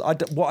 Because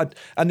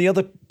and the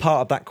other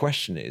part of that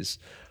question is,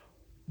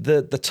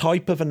 the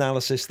type of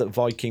analysis that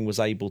Viking was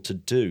able to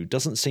do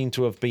doesn't seem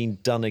to have been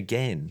done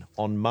again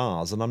on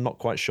Mars, and I'm not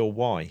quite sure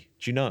why.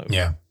 Do you know?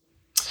 Yeah.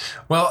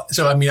 Well,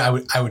 so I mean,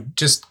 I would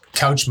just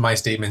couch my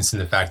statements in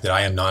the fact that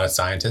I am not a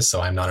scientist, so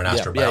I'm not an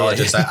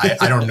astrobiologist. Yeah.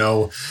 I don't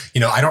know,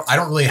 you know, I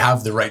don't really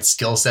have the right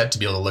skill set to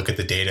be able to look at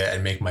the data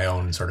and make my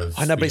own sort of.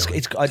 I know, but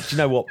you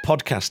know what?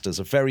 Podcasters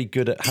are very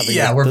good at having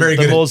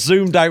the more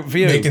zoomed out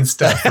view, making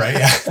stuff, right?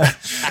 Yeah.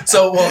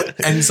 So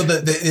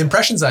the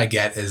impressions I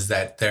get is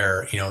that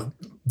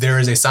there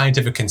is a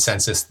scientific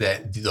consensus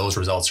that those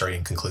results are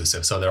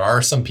inconclusive. So there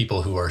are some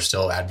people who are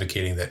still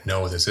advocating that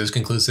no, this is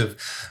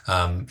conclusive.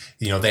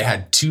 They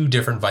had 2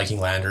 different Viking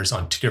landers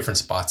on 2 different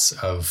spots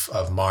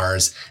of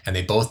Mars, and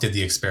they both did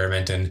the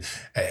experiment. And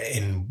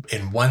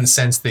in one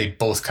sense, they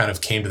both kind of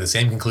came to the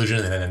same conclusion,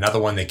 and then another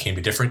one they came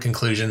to different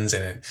conclusions.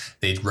 And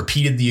they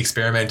repeated the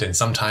experiment, and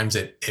sometimes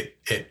it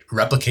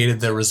replicated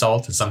the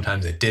result, and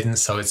sometimes it didn't.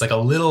 So it's like a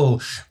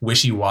little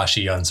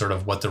wishy-washy on sort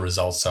of what the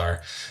results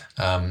are.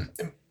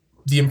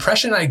 The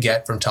impression I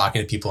get from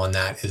talking to people on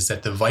that is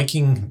that the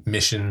Viking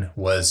mission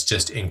was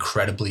just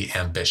incredibly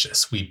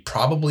ambitious. We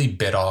probably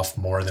bit off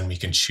more than we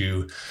can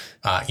chew,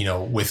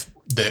 with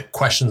the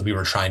questions we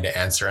were trying to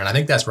answer. And I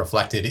think that's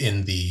reflected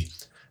in the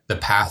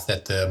path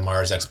that the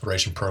Mars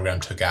exploration program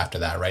took after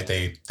that, right?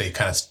 They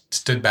kind of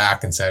stood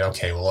back and said,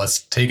 okay, well,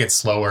 let's take it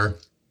slower.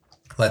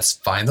 Let's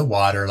find the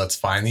water. Let's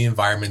find the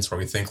environments where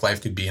we think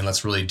life could be, and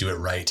let's really do it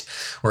right.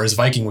 Whereas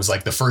Viking was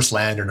like the first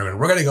lander, and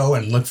we're going to go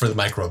and look for the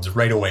microbes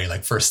right away,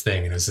 like first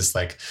thing. And it was just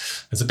like,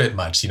 it's a bit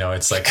much,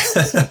 It's like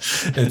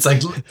it's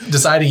like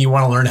deciding you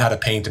want to learn how to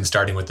paint and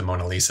starting with the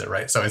Mona Lisa,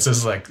 right? So it's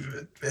just like,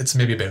 it's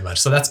maybe a bit much.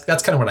 So that's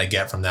kind of what I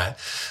get from that.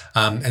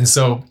 And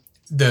so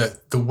the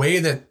way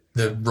that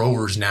the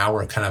rovers now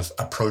are kind of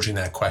approaching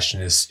that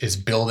question is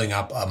building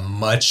up a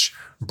much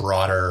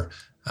broader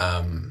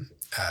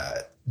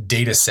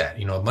data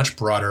set, a much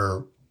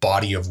broader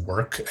body of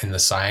work in the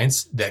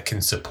science that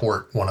can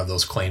support one of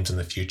those claims in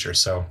the future.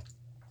 So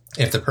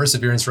if the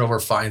Perseverance rover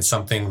finds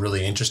something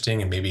really interesting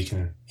and maybe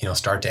can,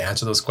 start to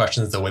answer those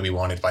questions the way we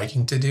wanted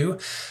Viking to do,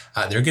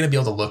 they're going to be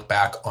able to look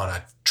back on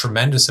a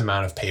tremendous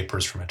amount of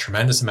papers from a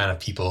tremendous amount of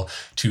people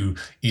to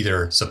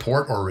either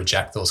support or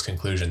reject those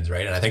conclusions,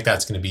 right? And I think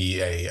that's going to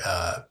be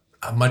a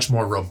much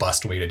more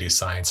robust way to do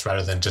science,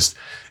 rather than just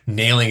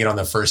nailing it on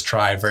the first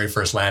try, very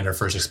first lander,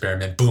 first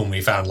experiment, boom,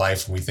 we found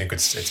life and we think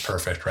it's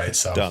perfect, right?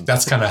 So Done.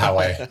 That's kind of how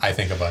I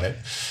think about it.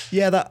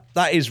 Yeah,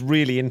 that is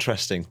really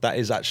interesting. That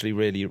is actually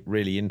really,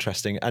 really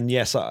interesting. And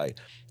yes, I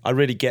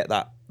really get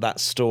that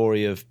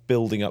story of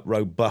building up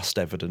robust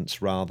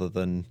evidence rather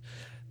than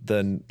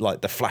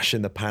like the flash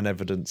in the pan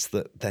evidence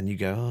that then you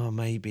go, oh,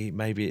 maybe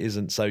it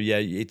isn't. So yeah,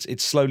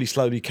 it's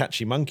slowly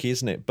catchy monkey,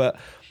 isn't it? But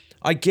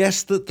I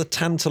guess that the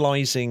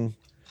tantalizing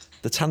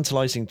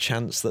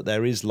chance that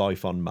there is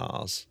life on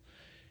Mars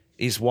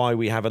is why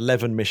we have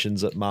 11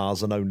 missions at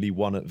Mars and only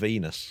 1 at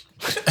Venus.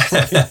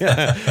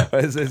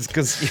 It's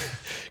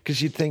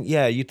because you'd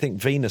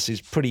think Venus is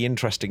a pretty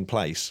interesting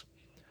place,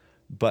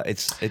 but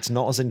it's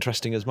not as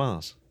interesting as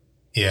Mars.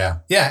 Yeah.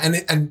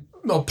 And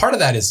well, part of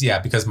that is,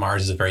 because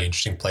Mars is a very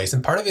interesting place.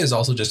 And part of it is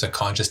also just a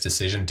conscious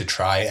decision to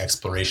try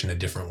exploration a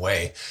different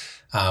way.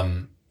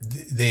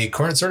 They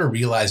sort of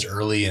realized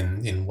early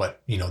in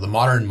what, the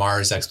modern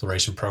Mars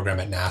exploration program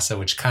at NASA,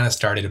 which kind of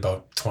started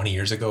about 20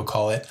 years ago,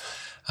 call it.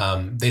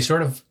 They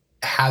sort of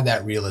had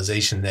that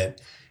realization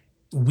that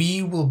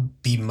we will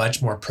be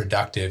much more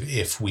productive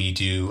if we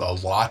do a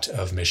lot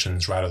of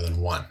missions rather than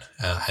one,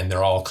 and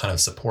they're all kind of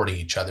supporting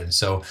each other. And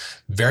so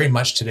very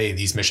much today,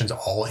 these missions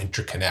all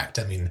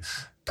interconnect. I mean,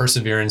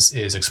 Perseverance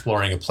is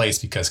exploring a place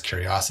because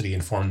Curiosity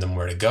informed them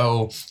where to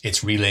go.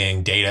 It's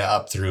relaying data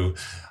up through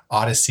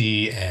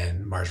Odyssey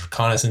and Mars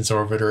Reconnaissance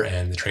Orbiter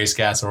and the Trace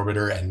Gas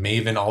Orbiter and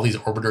MAVEN. All these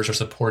orbiters are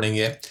supporting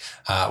it.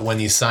 When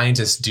these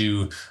scientists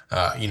do,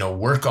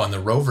 work on the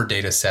rover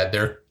data set,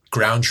 they're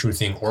ground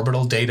truthing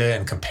orbital data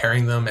and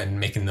comparing them and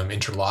making them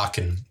interlock,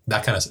 and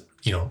that kind of,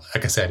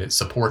 like I said, it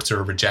supports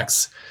or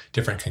rejects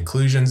different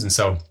conclusions. And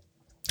so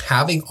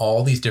having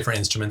all these different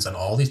instruments and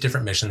all these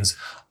different missions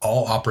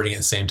all operating at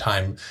the same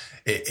time,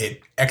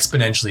 it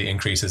exponentially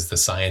increases the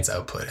science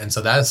output. And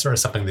so that is sort of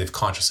something they've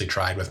consciously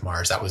tried with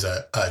Mars. That was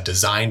a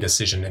design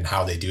decision in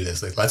how they do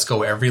this. Like, let's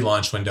go every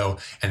launch window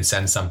and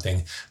send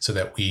something so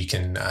that we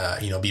can,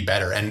 be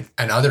better. And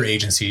other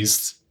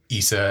agencies,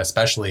 ESA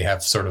especially,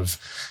 have sort of,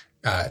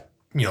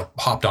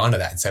 hopped onto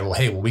that and said, well,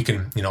 hey, we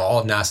can, all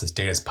of NASA's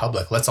data is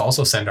public. Let's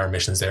also send our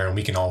missions there and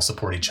we can all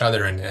support each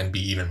other and be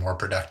even more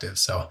productive.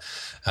 So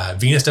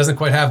Venus doesn't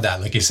quite have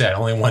that. Like you said,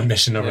 only 1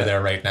 mission over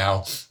there right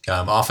now.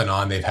 Off and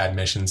on, they've had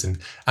missions. And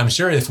I'm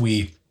sure if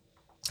we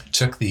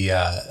took the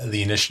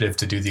initiative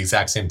to do the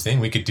exact same thing,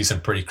 we could do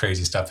some pretty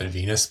crazy stuff at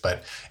Venus.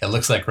 But it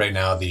looks like right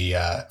now the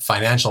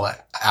financial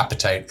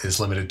appetite is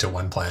limited to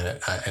 1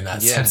 planet in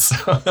that sense.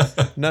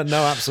 No,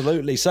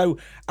 absolutely. So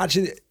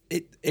actually,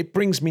 it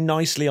brings me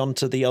nicely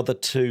onto the other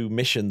 2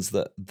 missions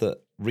that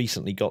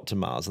recently got to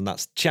Mars, and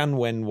that's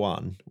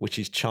Tianwen-1, which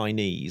is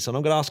Chinese. And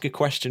I'm going to ask a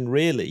question.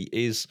 Really,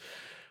 is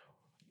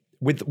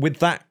with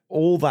that,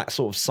 all that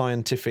sort of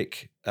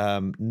scientific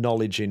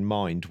knowledge in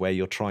mind, where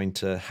you're trying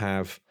to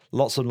have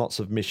lots and lots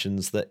of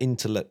missions that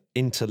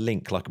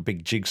interlink like a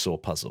big jigsaw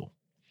puzzle.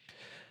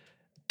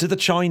 Do the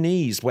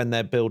Chinese, when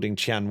they're building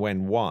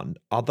Tianwen-1,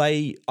 are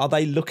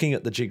they looking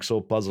at the jigsaw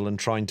puzzle and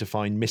trying to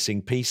find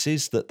missing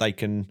pieces that they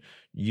can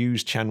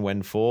use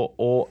Tianwen for,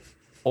 or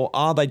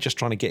are they just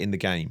trying to get in the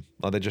game?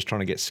 Are they just trying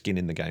to get skin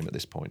in the game at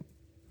this point?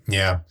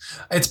 Yeah,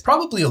 it's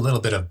probably a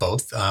little bit of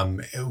both.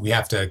 We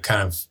have to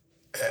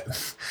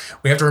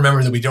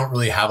remember that we don't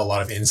really have a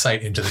lot of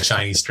insight into the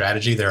Chinese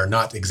strategy. They're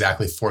not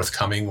exactly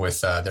forthcoming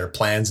with their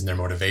plans and their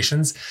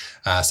motivations.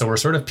 So we're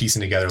sort of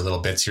piecing together little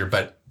bits here,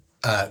 but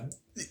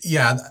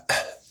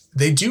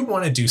they do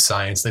want to do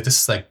science. Like,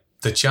 this is like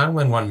the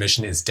Tianwen-1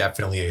 mission is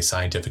definitely a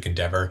scientific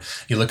endeavor.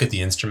 You look at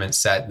the instrument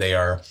set, they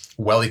are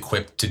well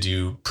equipped to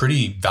do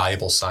pretty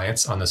valuable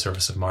science on the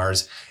surface of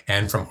Mars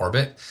and from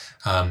orbit.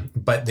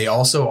 But they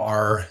also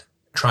are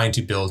trying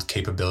to build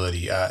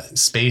capability.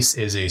 Space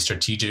is a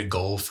strategic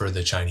goal for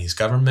the Chinese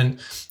government.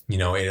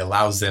 It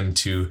allows them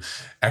to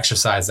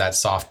exercise that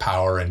soft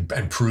power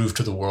and prove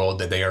to the world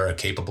that they are a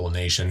capable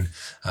nation,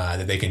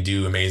 that they can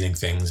do amazing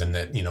things, and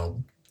that,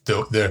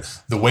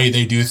 the way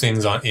they do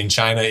things in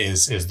China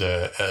is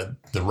the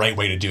right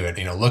way to do it.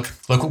 Look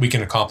what we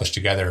can accomplish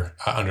together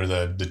under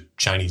the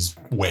Chinese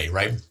way,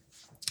 right?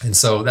 And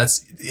so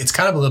it's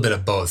kind of a little bit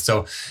of both.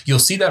 So you'll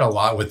see that a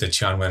lot with the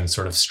Tianwen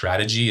sort of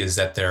strategy, is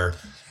that they're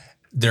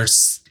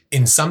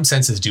in some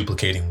senses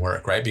duplicating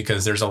work, right?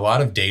 Because there's a lot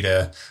of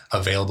data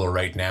available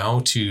right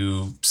now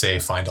to, say,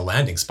 find a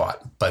landing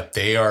spot, but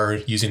they are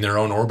using their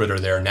own orbiter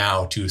there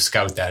now to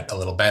scout that a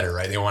little better,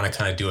 right? They want to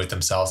kind of do it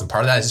themselves. And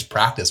part of that is just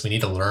practice. We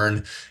need to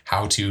learn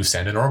how to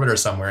send an orbiter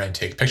somewhere and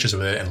take pictures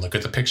with it and look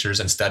at the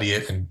pictures and study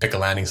it and pick a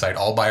landing site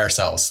all by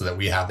ourselves so that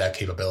we have that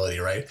capability,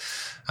 right?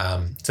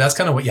 So that's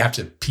kind of what you have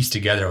to piece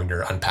together when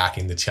you're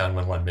unpacking the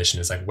Tianwen-1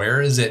 mission, is like,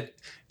 where is it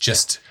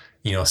just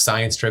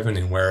science driven,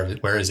 and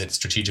where is it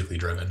strategically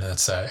driven?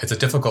 It's a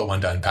difficult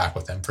one to unpack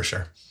with them, for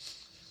sure.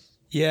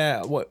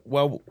 Yeah.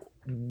 Well,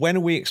 when are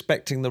we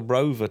expecting the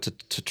rover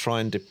to try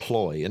and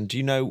deploy? And do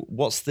you know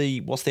what's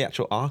the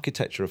actual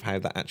architecture of how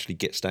that actually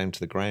gets down to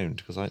the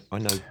ground? Because I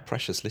know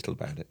precious little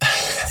about it.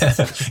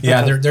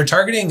 Yeah, they're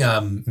targeting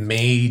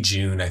May,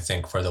 June, I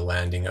think, for the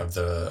landing of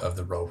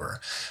the rover.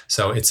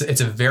 So it's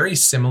a very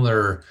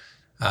similar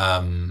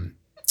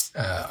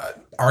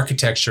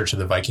architecture to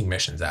the Viking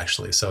missions,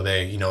 actually. So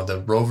they,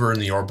 the rover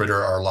and the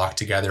orbiter are locked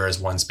together as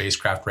one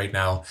spacecraft right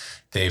now.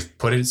 They've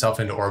put itself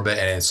into orbit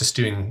and it's just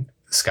doing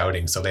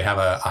scouting. So they have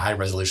a high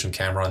resolution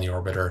camera on the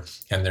orbiter,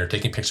 and they're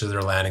taking pictures of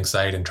their landing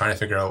site and trying to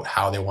figure out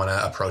how they want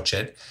to approach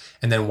it.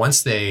 And then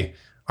once they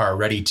are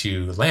ready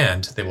to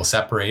land, they will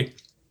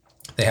separate.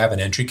 They have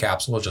an entry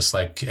capsule just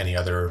like any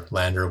other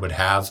lander would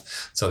have.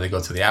 So they go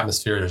through the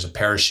atmosphere, there's a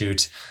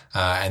parachute,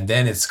 and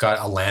then it's got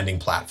a landing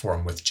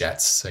platform with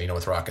jets, so,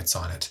 with rockets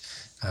on it.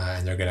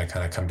 And they're going to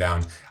kind of come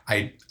down.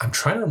 I'm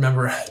trying to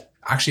remember,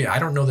 actually, I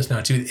don't know this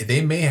now too.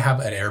 They may have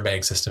an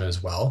airbag system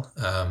as well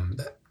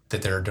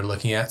that they're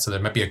looking at. So there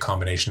might be a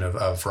combination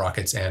of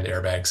rockets and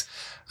airbags.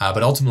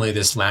 But ultimately,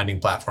 this landing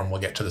platform will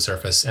get to the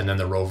surface, and then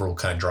the rover will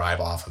kind of drive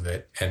off of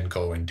it and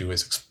go and do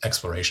its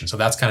exploration. So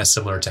that's kind of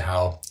similar to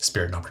how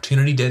Spirit and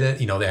Opportunity did it.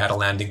 They had a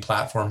landing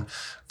platform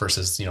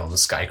versus, the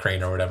Sky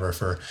Crane or whatever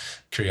for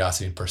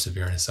Curiosity and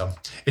Perseverance. So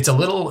it's a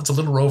little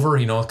rover,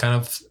 kind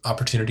of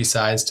Opportunity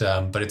sized,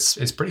 but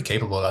it's pretty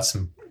capable. Got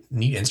some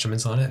neat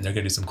instruments on it, and they're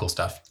going to do some cool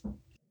stuff.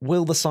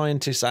 Will the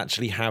scientists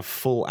actually have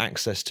full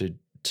access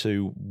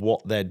to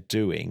what they're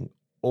doing?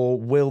 Or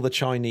will the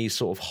Chinese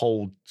sort of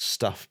hold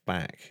stuff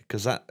back?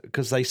 Because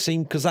that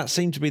seemed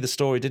to be the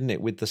story, didn't it,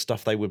 with the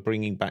stuff they were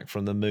bringing back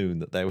from the moon,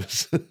 that there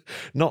was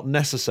not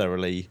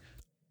necessarily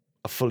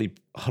a fully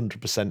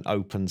 100%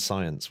 open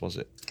science, was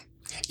it?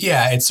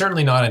 Yeah, it's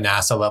certainly not a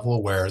NASA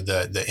level where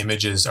the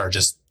images are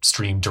just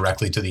streamed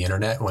directly to the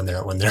internet when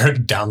they're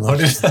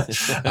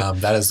downloaded.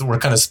 That is, we're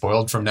kind of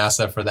spoiled from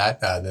NASA for that.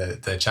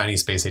 The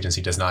Chinese Space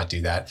Agency does not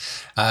do that.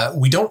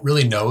 We don't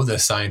really know the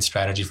science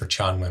strategy for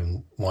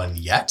Tianwen-1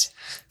 yet.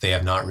 They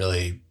have not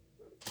really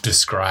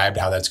described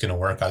how that's going to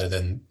work, other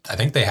than I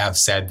think they have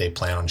said they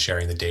plan on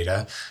sharing the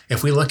data.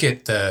 If we look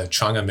at the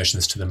Chang'e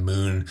missions to the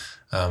moon,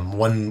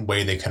 one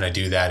way they kind of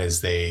do that is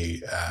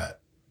they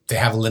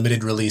have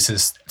limited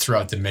releases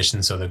throughout the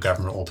mission. So the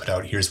government will put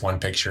out, here's one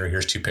picture,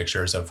 here's two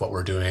pictures of what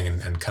we're doing,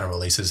 and kind of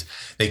releases.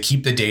 They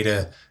keep the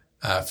data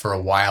for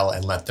a while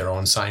and let their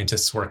own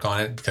scientists work on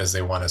it, because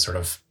they want to sort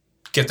of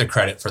get the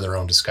credit for their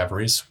own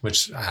discoveries,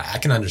 which I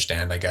can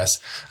understand, I guess.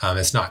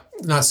 It's not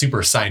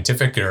super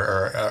scientific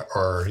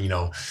or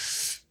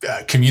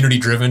community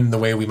driven the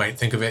way we might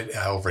think of it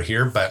over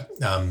here, but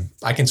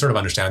I can sort of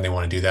understand they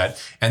want to do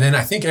that. And then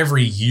I think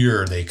every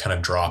year they kind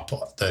of drop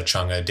the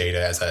Chang'e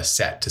data as a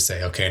set to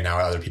say, okay, now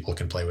other people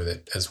can play with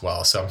it as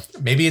well. So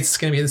maybe it's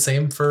going to be the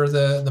same for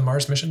the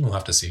Mars mission. We'll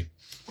have to see.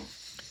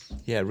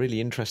 Yeah,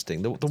 really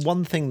interesting. The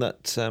one thing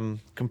that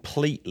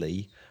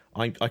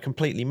I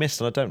completely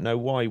missed, and I don't know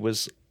why,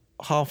 was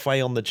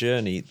halfway on the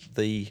journey,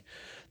 the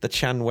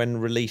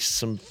Tianwen released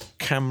some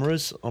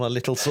cameras on a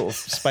little sort of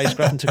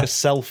spacecraft and took a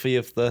selfie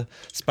of the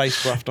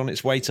spacecraft on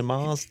its way to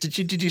Mars.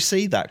 Did you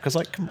see that? Because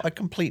I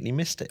completely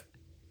missed it.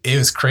 It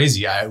was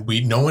crazy.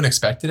 No one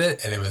expected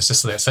it, and it was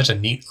just such a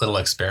neat little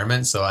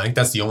experiment. So I think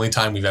that's the only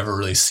time we've ever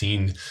really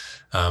seen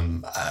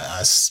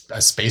a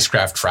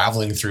spacecraft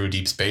traveling through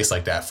deep space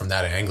like that from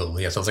that angle.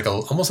 Yeah, so it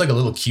was almost like a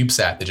little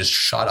CubeSat that just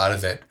shot out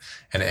of it,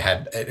 and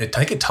I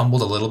think it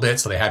tumbled a little bit,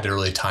 so they had to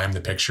really time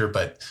the picture.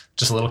 But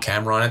just a little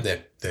camera on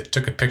it that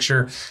took a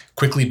picture,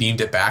 quickly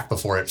beamed it back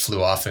before it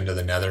flew off into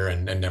the nether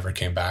and never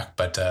came back.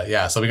 But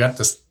so we got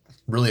this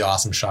really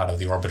awesome shot of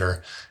the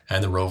orbiter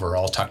and the rover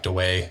all tucked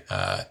away,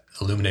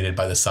 illuminated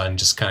by the sun,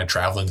 just kind of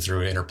traveling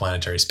through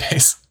interplanetary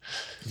space.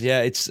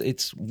 Yeah,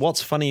 it's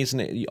what's funny, isn't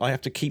it? I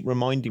have to keep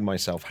reminding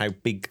myself how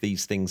big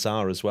these things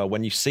are as well.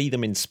 When you see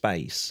them in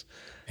space,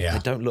 they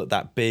don't look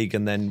that big,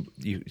 and then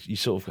you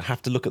sort of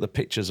have to look at the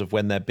pictures of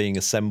when they're being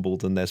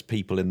assembled, and there's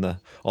people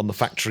on the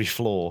factory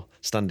floor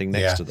standing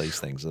next to these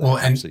things. Well,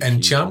 and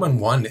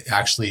Tianwen-1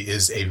 actually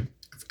is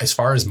as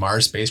far as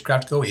Mars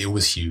spacecraft go, it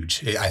was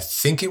huge. I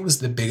think it was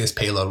the biggest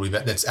payload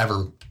that's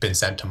ever been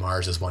sent to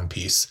Mars as one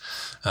piece.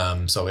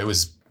 So it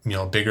was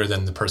bigger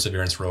than the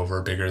Perseverance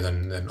rover, bigger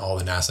than all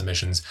the NASA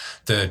missions.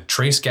 The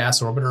Trace Gas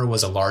Orbiter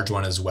was a large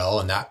one as well,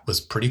 and that was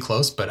pretty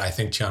close, but I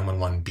think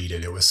Tianwen-1 beat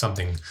it. It was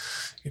something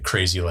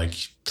crazy, like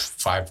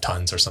 5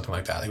 tons or something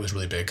like that. It was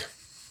really big.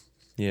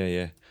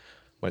 Yeah.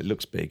 Well, it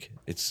looks big.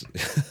 It's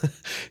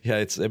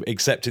it's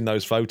except in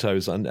those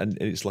photos, and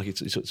it's like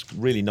it's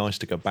really nice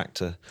to go back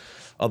to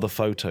other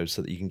photos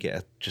so that you can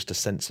get just a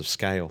sense of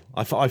scale.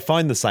 I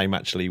find the same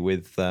actually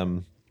with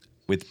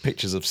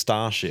pictures of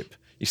Starship.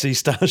 You see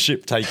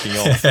Starship taking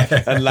off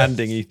and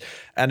landing,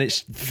 and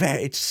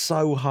it's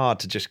so hard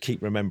to just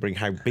keep remembering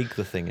how big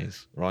the thing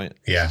is, right?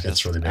 Yeah,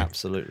 it's really big.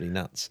 Absolutely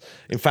nuts.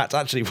 In fact,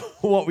 actually,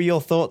 what were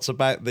your thoughts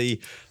about the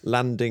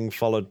landing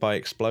followed by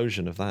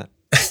explosion of that?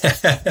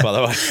 By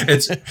the way,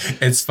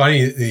 it's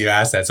funny that you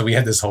asked that. So we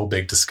had this whole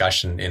big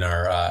discussion in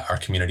our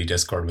community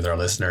Discord with our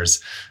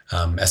listeners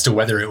as to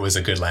whether it was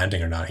a good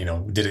landing or not.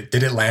 Did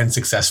it land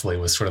successfully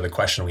was sort of the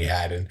question we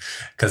had. And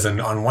because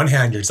on one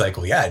hand, you're like,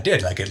 well, yeah, it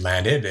did. Like, it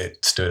landed,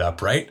 it stood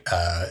upright,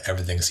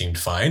 everything seemed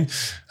fine,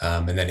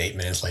 and then 8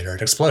 minutes later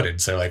it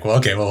exploded. So like, well,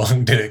 okay,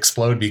 did it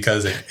explode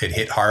because it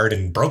hit hard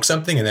and broke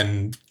something, and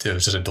then it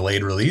was just a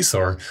delayed release,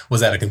 or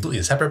was that a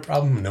completely separate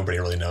problem? Nobody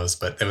really knows.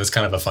 But it was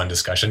kind of a fun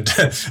discussion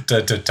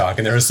to talk,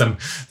 and there was some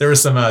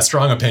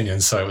strong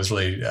opinions, so it was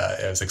really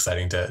it was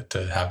exciting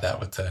to have that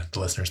with the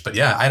listeners. But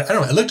yeah, I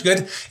don't know, it looked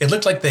good. It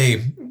looked like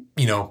they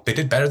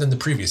did better than the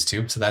previous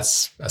two, so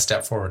that's a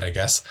step forward, I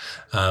guess.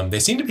 They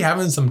seem to be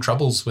having some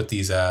troubles with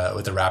these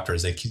with the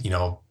Raptors. They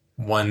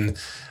one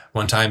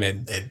time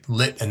it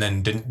lit and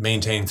then didn't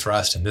maintain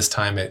thrust, and this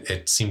time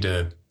it seemed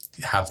to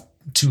have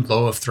too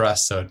low of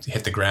thrust, so it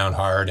hit the ground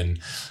hard, and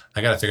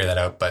I got to figure that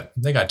out. But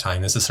they got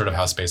time. This is sort of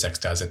how SpaceX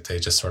does it. They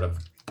just sort of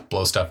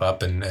blow stuff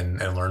up and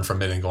learn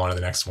from it and go on to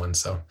the next one.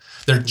 So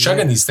they're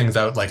chugging these things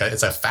out like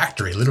it's a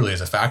factory. Literally,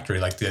 it's a factory.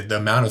 Like the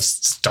amount of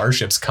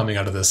starships coming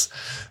out of this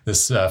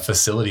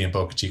facility in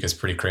Boca Chica is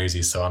pretty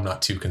crazy. So I'm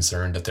not too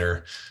concerned that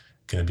they're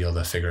going to be able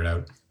to figure it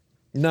out.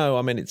 No,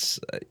 I mean it's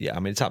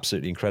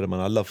absolutely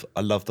incredible, and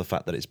I love the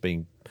fact that it's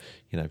being,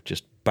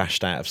 just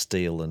bashed out of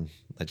steel, and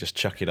they just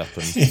chuck it up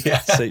and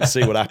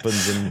see what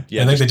happens. And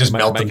I think they just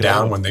melt them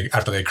down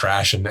after they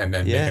crash and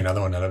make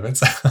another one out of it.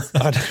 So.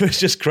 I know,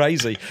 it's just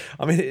crazy.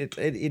 I mean,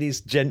 it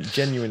is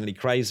genuinely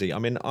crazy. I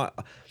mean,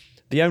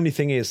 the only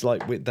thing is,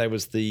 like, there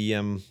was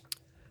the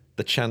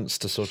chance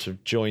to sort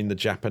of join the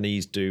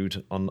Japanese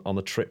dude on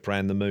the trip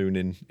around the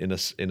moon in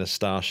a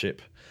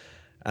starship.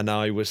 And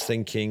I was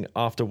thinking,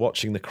 after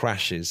watching the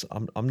crashes,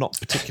 I'm not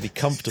particularly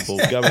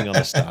comfortable going on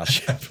a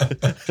starship.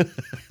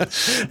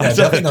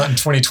 Definitely not in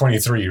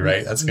 2023,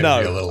 right? That's going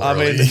to be a little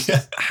early.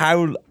 I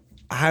mean,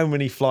 how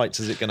many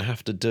flights is it going to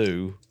have to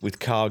do with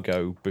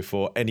cargo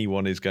before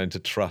anyone is going to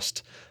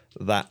trust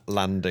that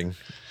landing?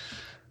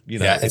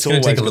 It's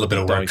going to take a little bit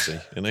of work.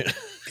 Dicey, isn't it?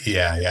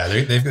 Yeah.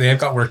 They've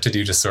got work to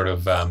do to sort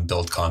of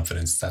build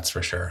confidence. That's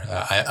for sure.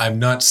 I'm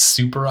not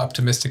super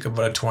optimistic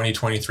about a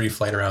 2023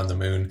 flight around the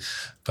moon,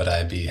 but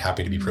I'd be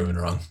happy to be proven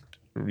wrong.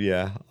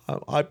 Yeah,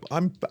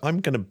 I'm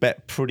going to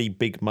bet pretty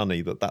big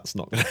money that's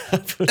not going to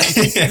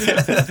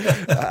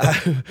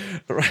happen.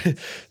 Right.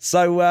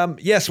 So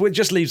yes, it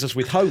just leaves us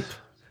with hope.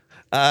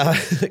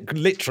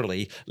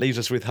 Literally leaves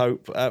us with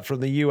hope from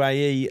the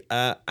UAE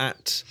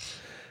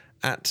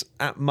at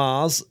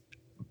Mars.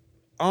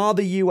 Are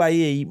the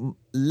UAE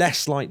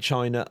less like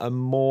China and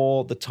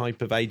more the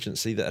type of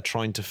agency that are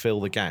trying to fill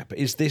the gap?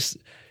 Is this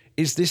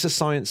a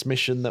science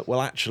mission that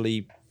will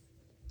actually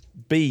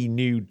be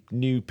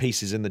new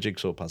pieces in the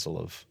jigsaw puzzle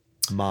of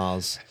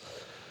Mars?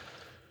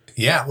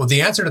 Yeah, well, the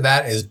answer to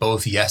that is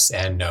both yes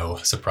and no,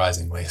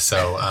 surprisingly.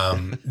 So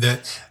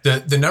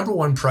the number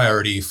one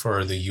priority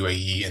for the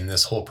UAE in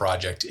this whole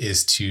project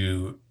is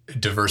to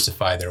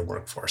diversify their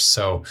workforce.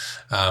 So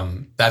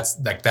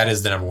that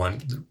is the number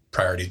one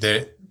priority.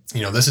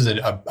 This is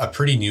a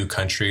pretty new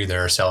country.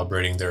 They're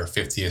celebrating their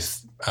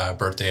 50th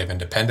birthday of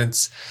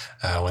independence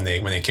when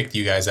they kicked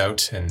you guys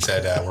out and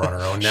said we're on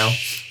our own now.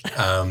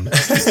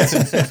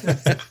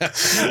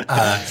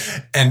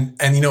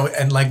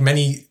 And like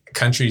many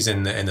countries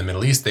in the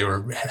Middle East, they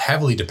were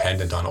heavily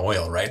dependent on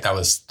oil, right? That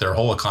was their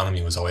whole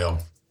economy was oil,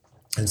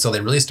 and so they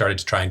really started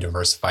to try and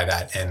diversify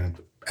that. And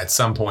at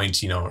some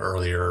point,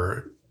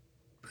 earlier,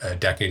 a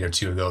decade or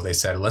two ago, they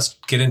said, let's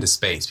get into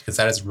space, because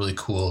that is a really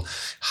cool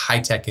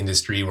high-tech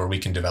industry where we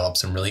can develop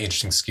some really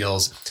interesting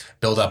skills,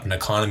 build up an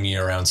economy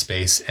around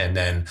space, and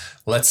then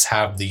let's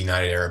have the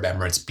United Arab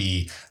Emirates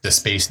be the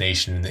space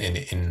nation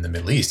in the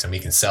Middle East, and we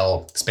can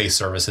sell space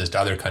services to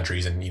other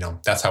countries, and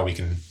that's how we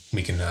can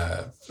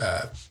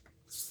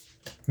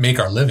make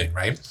our living,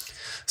 right?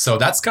 So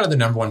that's kind of the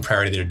number one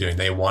priority they're doing.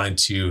 They wanted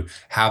to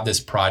have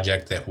this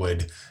project that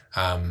would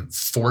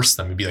force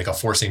them to be like a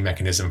forcing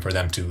mechanism for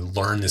them to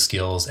learn the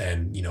skills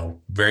and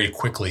very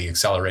quickly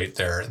accelerate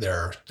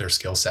their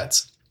skill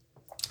sets.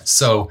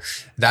 So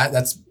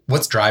that's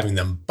what's driving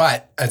them.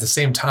 But at the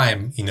same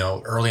time,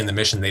 early in the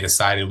mission, they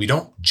decided we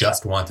don't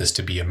just want this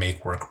to be a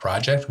make work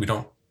project. We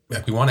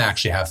want to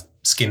actually have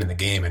skin in the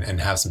game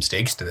and have some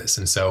stakes to this.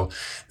 And so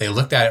they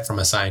looked at it from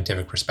a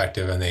scientific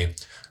perspective, and they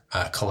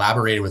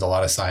collaborated with a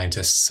lot of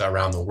scientists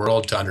around the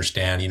world to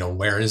understand,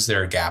 where is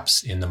there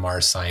gaps in the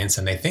Mars science?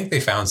 And they think they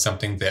found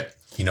something that,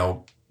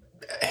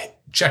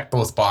 checked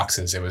both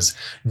boxes. It was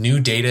new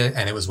data,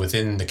 and it was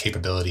within the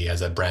capability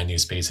as a brand new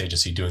space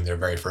agency doing their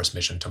very first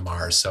mission to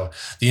Mars. So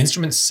the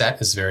instrument set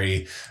is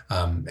very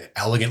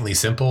elegantly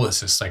simple.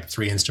 It's just like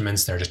 3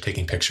 instruments. They're just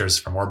taking pictures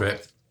from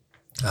orbit.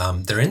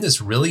 They're in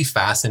this really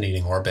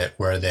fascinating orbit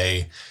where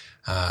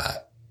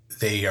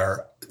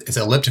it's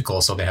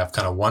elliptical, so they have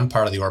kind of one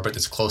part of the orbit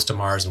that's close to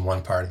Mars and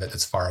one part of it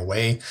that's far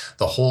away.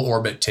 The whole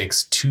orbit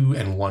takes 2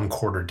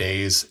 1/4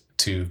 days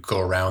to go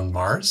around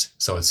Mars,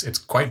 so it's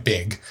quite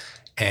big.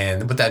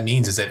 And what that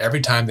means is that every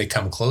time they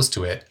come close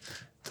to it,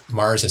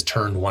 Mars has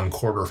turned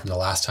 1/4 from the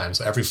last time.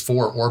 So every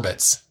 4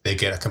 orbits, they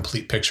get a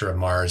complete picture of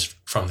Mars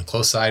from the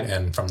close side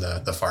and from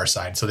the far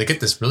side. So they get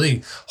this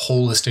really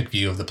holistic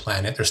view of the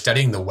planet. They're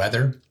studying the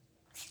weather.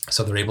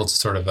 So they're able to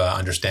sort of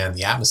understand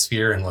the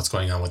atmosphere and what's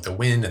going on with the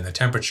wind and the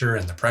temperature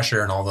and the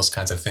pressure and all those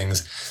kinds of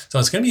things. So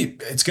it's going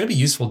to be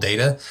useful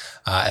data,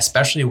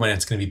 especially when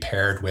it's going to be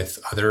paired with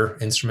other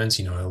instruments.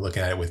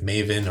 Looking at it with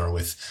MAVEN or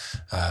with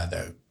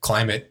the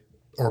climate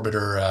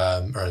orbiter,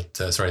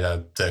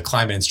 the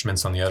climate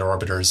instruments on the other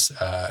orbiters.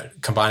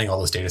 Combining all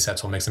those data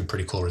sets will make some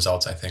pretty cool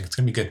results. I think it's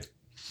going to be good.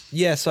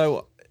 Yeah.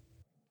 So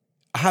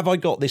have I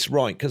got this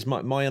right? Because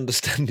my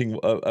understanding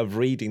of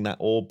reading that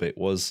orbit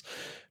was,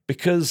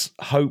 because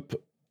HOPE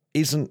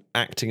isn't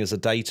acting as a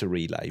data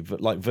relay, but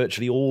like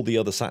virtually all the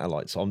other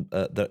satellites on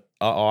that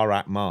are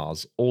at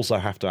Mars also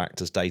have to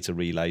act as data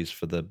relays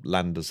for the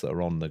landers that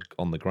are on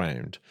the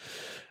ground.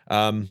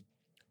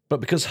 But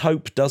because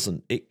Hope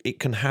doesn't, it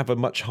can have a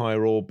much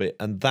higher orbit,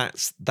 and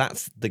that's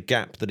the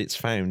gap that it's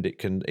found. It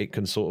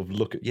can sort of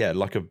look at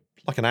like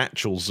an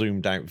actual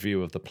zoomed out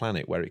view of the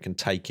planet, where it can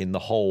take in the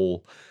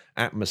whole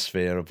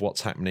atmosphere of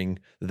what's happening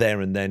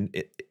there and then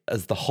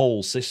as the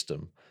whole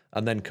system,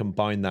 and then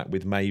combine that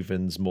with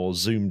Maven's more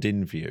zoomed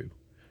in view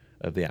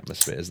of the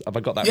atmosphere. Have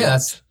I got that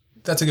right?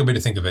 That's a good way to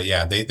think of it.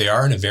 Yeah, they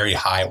are in a very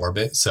high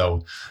orbit.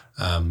 So,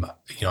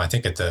 I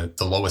think at the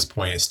lowest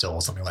point is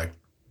still something like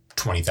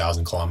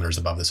 20,000 kilometers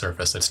above the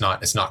surface. It's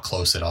not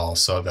close at all.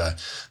 So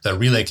the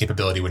relay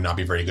capability would not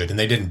be very good. And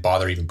they didn't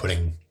bother even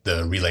putting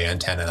the relay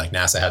antenna. Like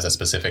NASA has a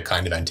specific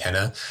kind of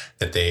antenna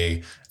that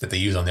they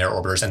use on their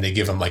orbiters, and they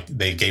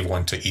gave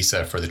one to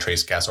ESA for the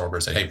trace gas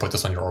orbiter. Said, hey, put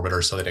this on your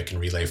orbiter so that it can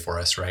relay for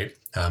us, right?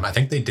 I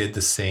think they did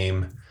the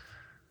same.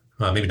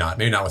 Well, maybe not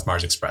with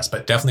Mars Express,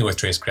 but definitely with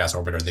Trace Gas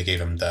Orbiter, they gave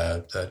him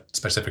the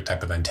specific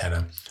type of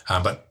antenna.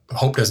 But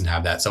Hope doesn't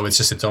have that. So it's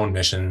just its own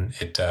mission.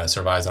 It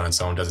survives on its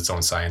own, does its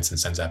own science, and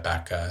sends that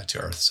back to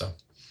Earth. So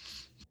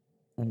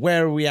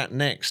where are we at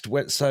next?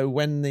 So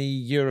when the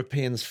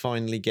Europeans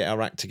finally get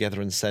our act together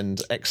and send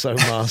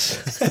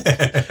ExoMars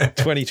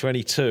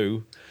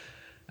 2022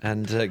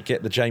 and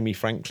get the Jamie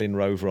Franklin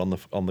rover on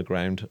the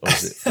ground, or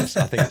is it?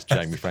 I think it's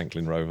Jamie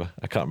Franklin rover.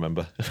 I can't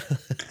remember.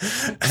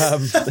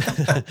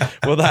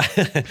 Will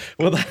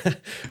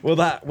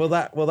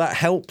that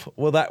help?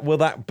 Will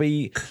that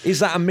be? Is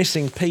that a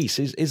missing piece?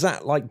 Is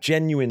that like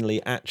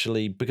genuinely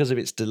actually, because of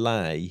its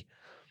delay,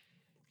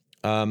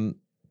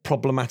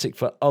 problematic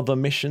for other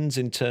missions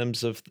in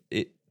terms of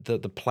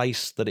the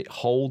place that it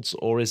holds,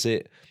 or is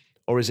it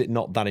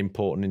not that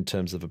important in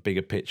terms of a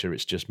bigger picture?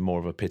 It's just more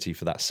of a pity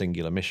for that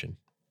singular mission.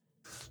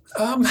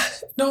 No,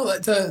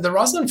 the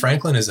Rosalind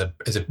Franklin is a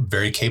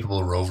very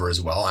capable rover as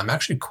well. I'm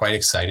actually quite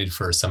excited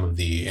for some of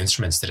the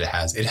instruments that it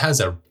has. It has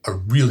a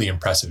really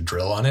impressive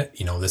drill on it.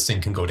 This thing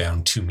can go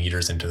down 2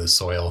 meters into the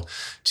soil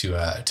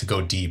to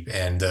go deep.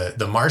 And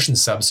the Martian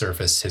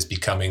subsurface is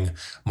becoming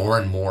more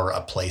and more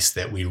a place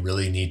that we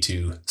really need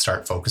to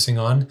start focusing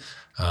on.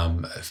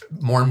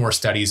 More and more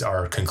studies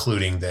are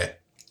concluding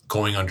that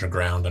going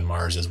underground on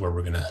Mars is where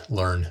we're going to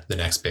learn the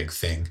next big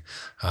thing.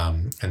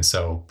 And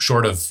so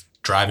short of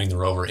driving the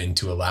rover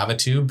into a lava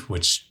tube,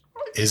 which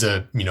is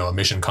a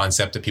mission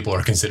concept that people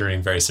are considering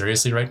very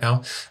seriously right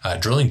now,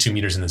 drilling 2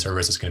 meters in the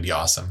surface is going to be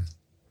awesome.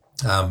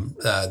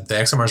 The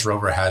ExoMars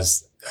rover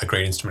has a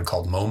great instrument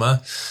called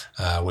MoMA,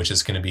 which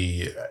is going to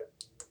be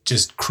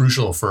just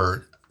crucial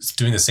for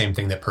doing the same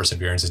thing that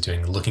Perseverance is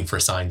doing, looking for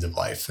signs of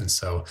life. And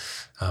so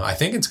I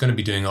think it's going to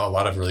be doing a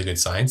lot of really good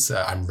science.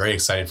 I'm very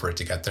excited for it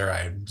to get there.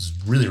 I was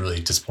really,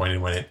 really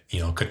disappointed when it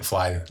couldn't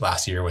fly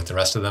last year with the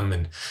rest of them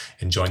and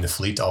join the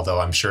fleet, although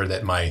I'm sure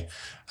that my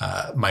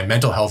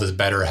mental health is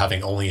better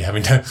having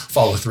to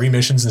follow 3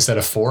 missions instead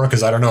of 4,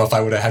 because I don't know if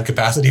I would have had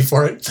capacity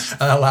for it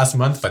last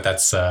month, but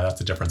that's a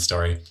different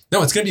story.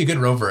 No, it's going to be a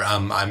good rover.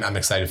 I'm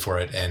excited for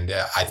it, and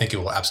I think it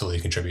will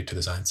absolutely contribute to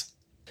the science.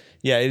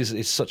 Yeah,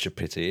 it's such a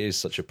pity. It is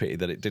such a pity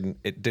that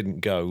it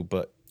didn't go,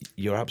 but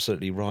you're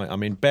absolutely right. I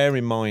mean, bear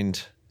in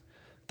mind,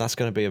 that's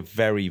going to be a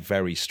very,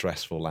 very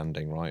stressful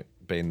landing, right?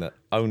 Being that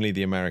only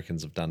the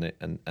Americans have done it,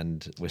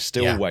 and we're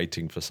still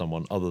waiting for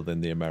someone other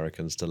than the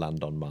Americans to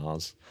land on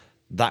Mars.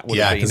 That would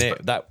have been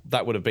it.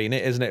 That would have been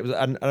it, isn't it?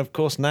 And of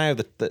course, now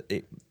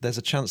that there's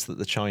a chance that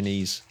the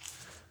Chinese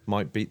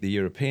might beat the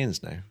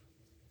Europeans now.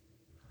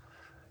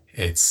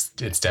 It's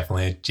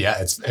definitely,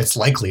 it's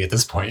likely at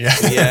this point. Yeah,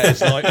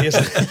 it's likely,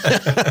 isn't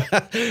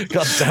it?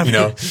 God damn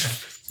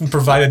it.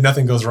 Provided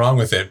nothing goes wrong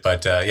with it.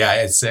 But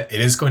it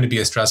is going to be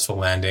a stressful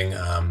landing.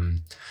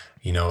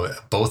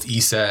 Both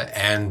ESA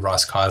and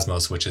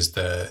Roscosmos, which is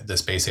the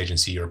space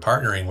agency you're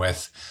partnering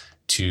with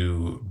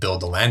to build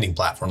the landing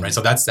platform, right?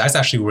 So that's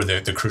actually where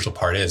the crucial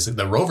part is.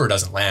 The rover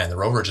doesn't land. The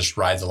rover just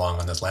rides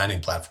along on this landing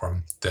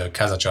platform, the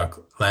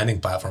Kazachok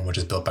landing platform, which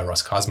is built by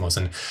Roscosmos.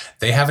 And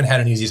they haven't had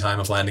an easy time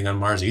of landing on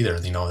Mars either.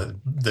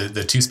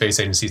 The 2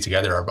 space agencies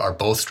together are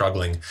both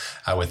struggling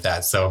with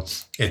that. So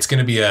it's going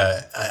to be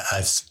a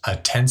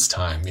tense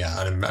time.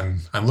 Yeah,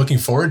 and I'm looking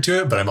forward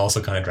to it, but I'm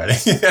also kind of dreading.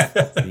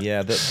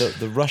 Yeah,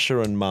 the Russia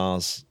and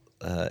Mars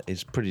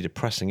is pretty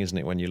depressing, isn't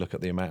it, when you look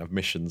at the amount of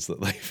missions that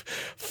they've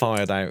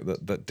fired out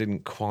that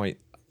didn't quite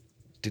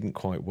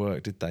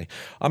work, did they?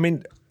 I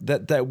mean,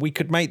 that we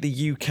could make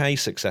the UK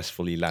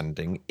successfully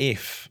landing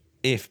if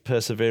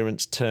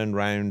Perseverance turned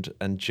round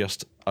and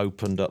just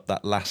opened up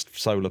that last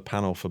solar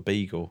panel for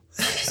Beagle.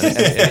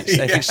 If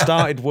it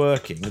started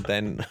working,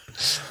 then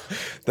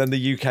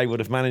the UK would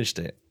have managed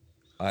it.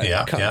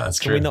 That's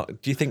true. Do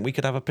you think we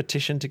could have a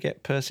petition to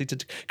get Percy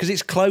to? Because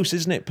it's close,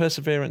 isn't it?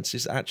 Perseverance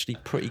is actually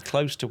pretty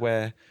close to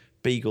where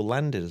Beagle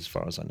landed, as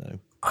far as I know.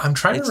 I'm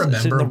trying to remember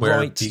it's in the where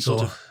right Beagle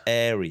sort of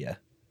area.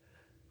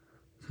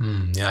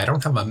 Yeah, I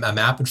don't have a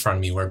map in front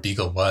of me where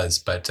Beagle was,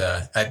 but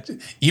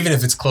even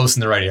if it's close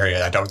in the right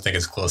area, I don't think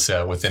it's close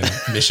within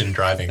mission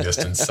driving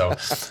distance. So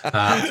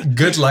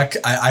good luck.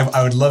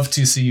 I would love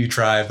to see you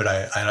try, but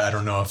I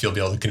don't know if you'll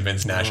be able to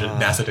convince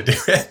NASA to do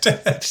it.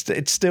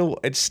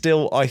 It's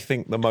still, I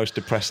think, the most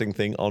depressing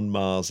thing on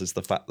Mars is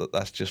the fact that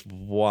that's just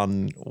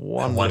one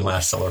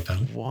last solar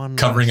panel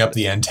covering up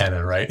the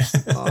antenna, right?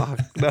 Oh,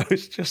 no,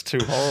 it's just too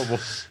horrible.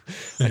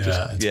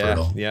 It's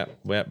brutal. Yeah,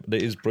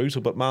 it is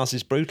brutal, but Mars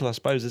is brutal, I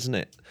suppose, isn't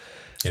it?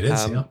 It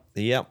is,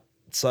 yeah.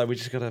 So we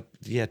just got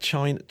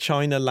to,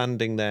 China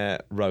landing their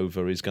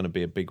rover is going to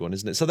be a big one,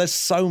 isn't it? So there's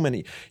so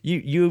many.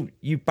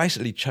 You've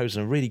basically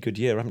chosen a really good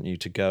year, haven't you,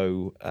 to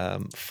go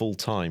full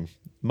time.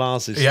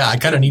 Mars is. Yeah, I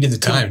kind of needed the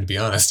time, to be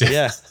honest.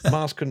 Yeah,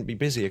 Mars couldn't be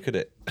busier, could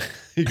it?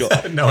 You got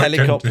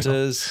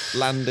helicopters,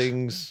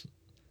 landings,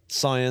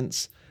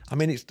 science. I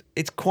mean,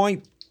 it's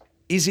quite.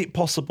 Is it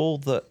possible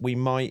that we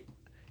might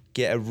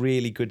get a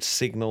really good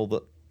signal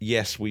that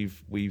yes,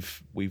 we've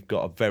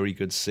got a very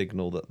good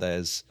signal that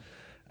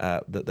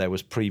there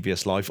was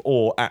previous life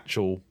or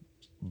actual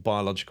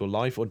biological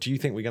life, or do you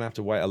think we're going to have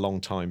to wait a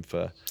long time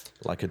for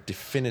like a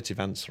definitive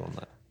answer on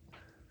that?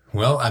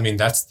 Well, I mean,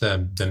 that's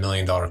the $1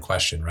 million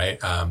question, right?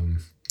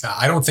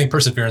 I don't think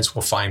Perseverance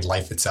will find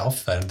life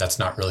itself. That's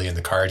not really in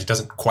the cards. It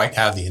doesn't quite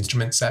have the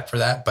instrument set for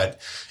that, but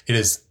it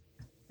is,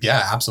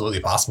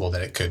 absolutely possible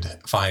that it could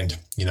find,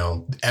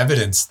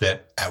 evidence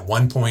that at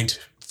one point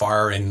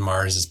far in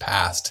Mars's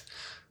past,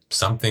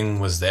 something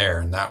was there.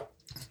 And that,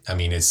 I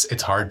mean,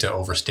 it's hard to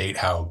overstate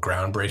how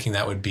groundbreaking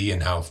that would be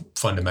and how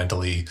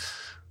fundamentally,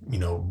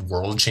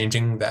 world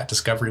changing that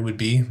discovery would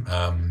be.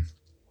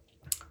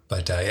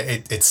 But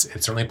it's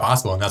certainly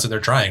possible. And that's what they're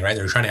trying, right?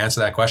 They're trying to answer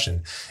that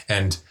question.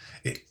 And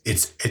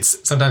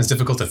it's sometimes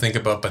difficult to think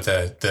about, but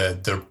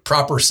the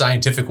proper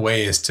scientific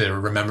way is to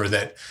remember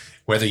that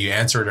whether you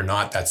answer it or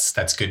not,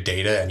 that's good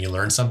data and you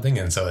learn something.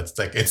 And so it's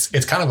like,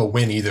 it's kind of a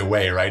win either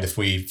way, right? If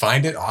we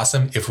find it,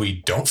 awesome. If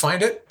we don't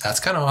find it, that's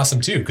kind of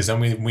awesome too, because then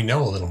we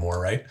know a little more,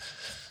 right?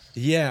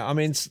 Yeah. I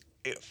mean,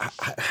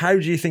 how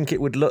do you think it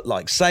would look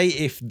like? Say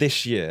if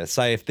this year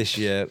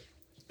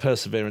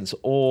Perseverance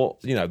or,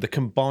 the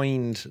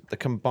combined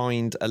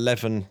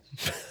 11,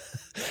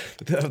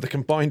 the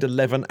combined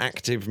 11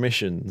 active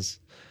missions,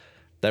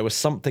 there was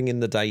something in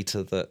the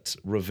data that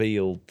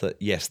revealed that,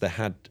 yes, there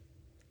had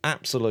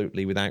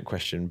absolutely, without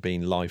question,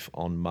 been life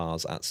on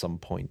Mars at some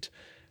point.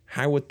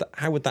 How would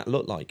that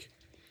look like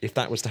if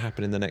that was to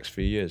happen in the next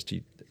few years? Do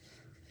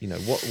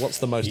what's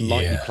the most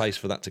likely place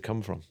for that to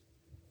come from?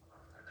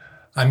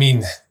 I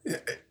mean,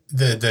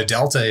 the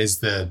Delta is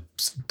the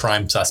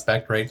prime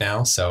suspect right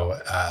now, so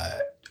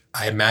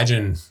I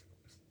imagine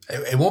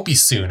it won't be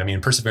soon. I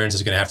mean, Perseverance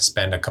is going to have to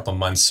spend a couple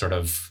months sort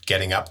of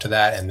getting up to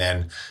that, and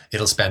then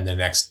it'll spend the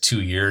next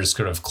 2 years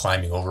sort of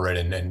climbing over it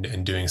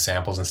and doing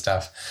samples and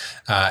stuff.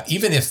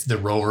 Even if the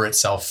rover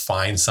itself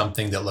finds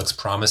something that looks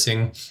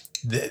promising,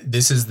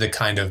 this is the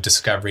kind of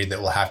discovery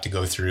that will have to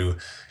go through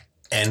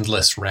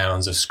endless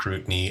rounds of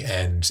scrutiny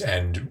and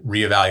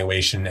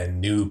reevaluation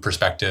and new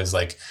perspectives.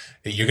 Like,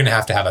 you're going to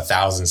have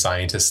 1,000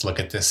 scientists look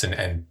at this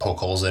and poke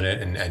holes in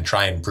it and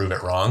try and prove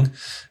it wrong,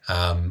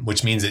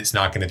 which means it's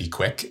not going to be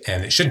quick,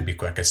 and it shouldn't be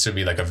quick. It should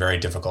be like a very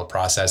difficult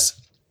process.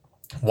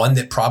 One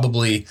that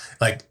probably,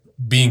 like,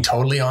 being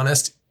totally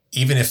honest,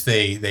 even if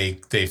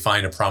they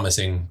find a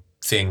promising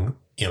thing,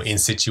 in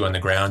situ on the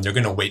ground, they're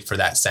going to wait for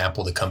that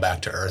sample to come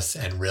back to Earth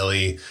and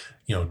really,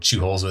 chew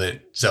holes with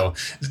it. So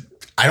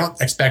I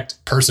don't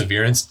expect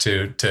Perseverance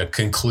to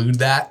conclude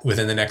that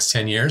within the next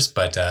 10 years,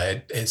 but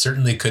it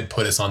certainly could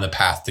put us on the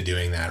path to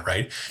doing that,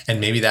 right?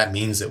 And maybe that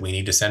means that we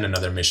need to send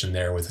another mission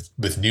there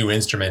with new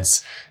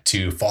instruments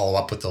to follow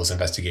up with those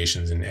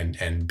investigations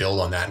and build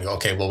on that and go,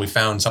 okay, well, we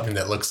found something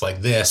that looks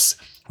like this.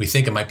 We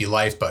think it might be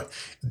life, but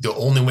the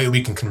only way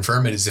we can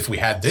confirm it is if we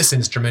had this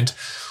instrument.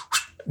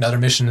 Another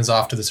mission is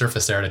off to the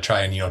surface there to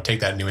try and, take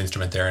that new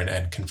instrument there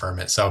and confirm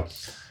it. So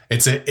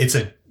it's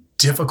a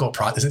difficult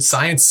process.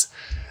 Science,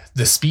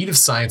 the speed of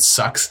science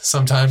sucks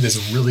sometimes.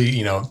 It's really,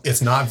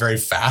 it's not very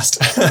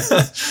fast.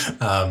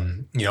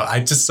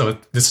 So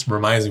this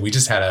reminds me, we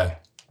just had a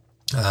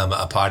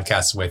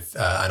podcast with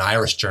an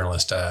Irish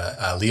journalist,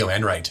 Leo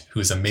Enright,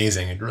 who's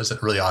amazing. He was a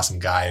really awesome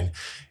guy. And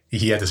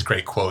he had this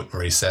great quote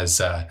where he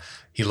says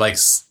he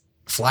likes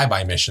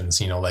flyby missions,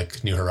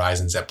 like New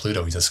Horizons at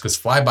Pluto. He says, because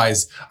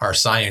flybys are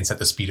science at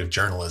the speed of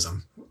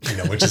journalism.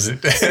 Which is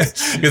because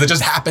it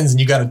just happens and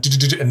you got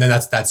to, and then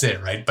that's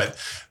it, right? But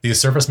these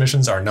surface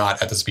missions are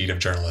not at the speed of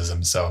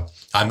journalism. So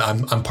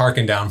I'm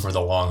parking down for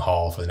the long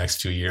haul for the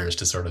next few years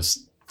to sort of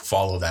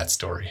follow that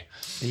story.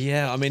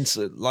 Yeah, I mean,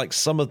 so, like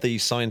some of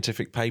these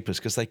scientific papers,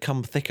 because they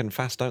come thick and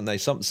fast, don't they?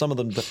 Some of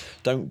them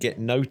don't get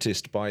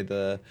noticed by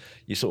your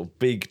sort of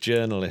big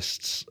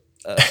journalists.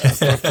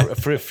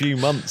 For a few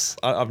months,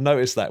 I've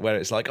noticed that, where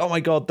it's like, oh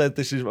my God,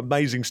 this is an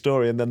amazing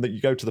story, and then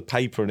you go to the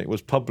paper and it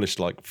was published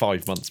like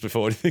 5 months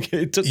before.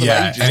 It took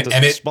them ages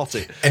to spot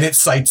it. And it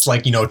cites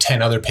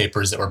 10 other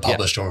papers that were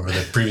published over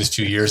the previous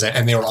 2 years,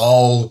 and they were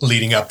all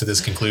leading up to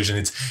this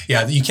conclusion.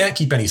 You can't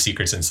keep any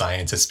secrets in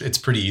science. It's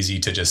pretty easy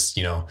to just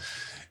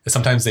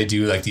sometimes they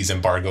do like these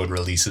embargoed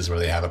releases where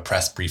they have a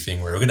press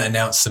briefing where we're going to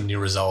announce some new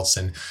results,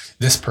 and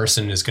this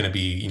person is going to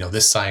be,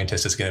 this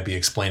scientist is going to be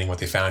explaining what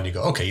they found. You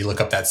go, okay, you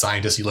look up that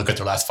scientist, you look at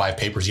their last 5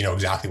 papers, you know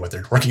exactly what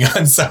they're working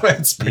on. So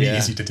it's pretty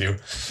easy to do.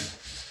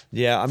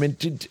 Yeah, I mean,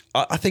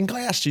 I think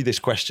I asked you this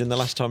question the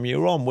last time you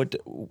were on.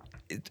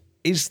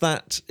 Is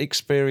that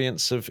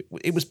experience of,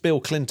 it was Bill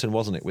Clinton,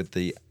 wasn't it, with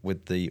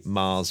the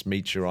Mars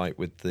meteorite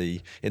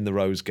in the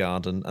Rose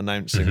Garden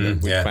announcing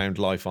that we found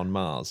life on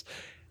Mars?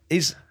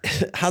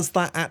 Has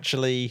that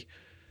actually?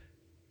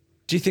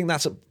 Do you think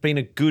that's been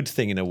a good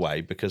thing in a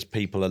way because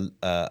people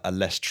are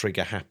less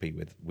trigger happy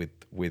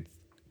with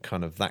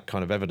kind of that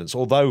kind of evidence?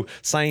 Although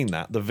saying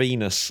that, the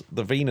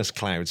Venus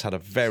clouds had a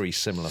very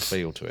similar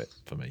feel to it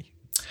for me.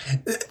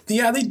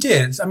 Yeah, they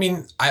did. I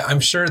mean,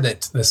 I'm sure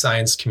that the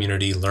science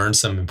community learned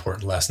some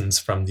important lessons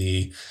from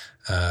the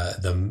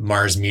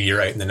Mars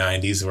meteorite in the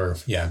 90s where,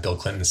 Bill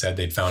Clinton said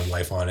they'd found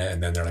life on it.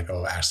 And then they're like,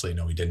 oh, actually,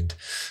 no, we didn't.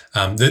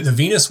 The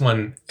Venus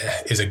one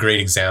is a great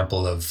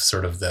example of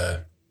sort of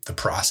the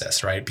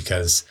process, right?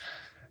 Because,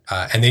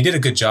 and they did a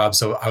good job.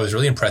 So I was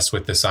really impressed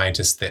with the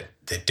scientists that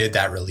did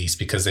that release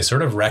because they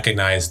sort of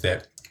recognized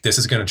that this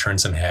is going to turn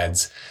some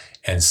heads.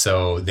 And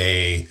so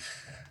they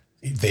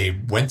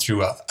went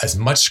through as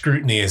much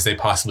scrutiny as they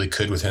possibly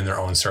could within their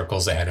own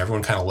circles. They had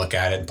everyone kind of look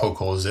at it and poke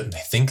holes at it. And I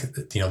think,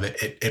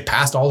 that it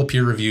passed all the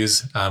peer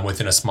reviews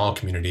within a small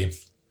community.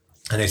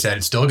 And they said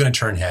it's still going to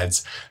turn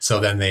heads. So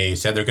then they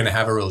said they're going to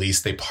have a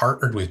release. They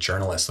partnered with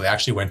journalists. So they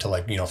actually went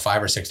to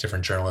 5 or 6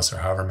 different journalists or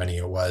however many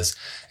it was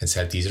and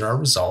said, these are our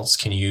results.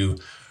 Can you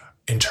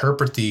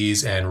interpret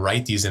these and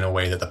write these in a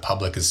way that the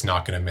public is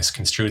not going to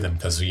misconstrue them?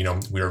 Because,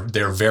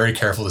 they're very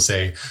careful to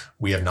say,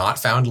 we have not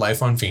found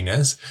life on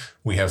Venus.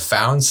 We have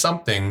found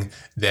something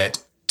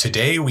that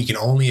today we can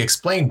only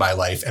explain by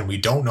life, and we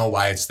don't know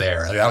why it's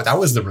there. That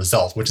was the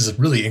result, which is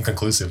really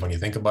inconclusive when you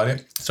think about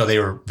it. So they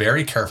were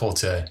very careful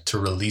to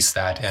release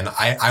that. And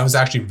I was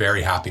actually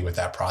very happy with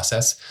that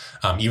process,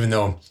 even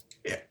though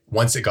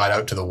once it got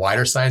out to the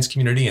wider science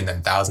community and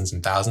then thousands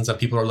and thousands of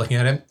people are looking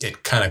at it,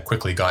 it kind of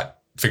quickly got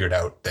figured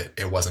out that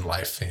it wasn't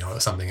life, it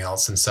was something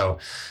else. And so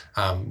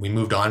we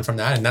moved on from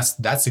that. And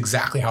that's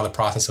exactly how the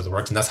process of it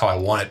works. And that's how I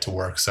want it to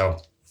work. So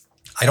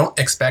I don't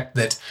expect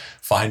that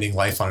finding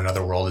life on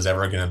another world is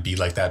ever going to be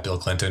like that Bill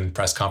Clinton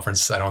press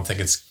conference. I don't think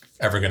it's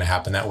ever going to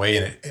happen that way.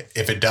 And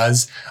if it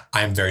does,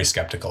 I'm very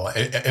skeptical.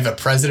 If a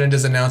president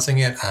is announcing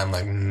it, I'm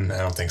like,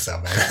 I don't think so,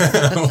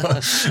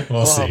 man.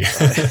 we'll see.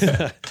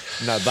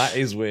 No, that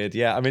is weird.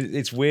 Yeah, I mean,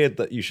 it's weird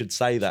that you should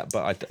say that,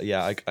 but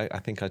I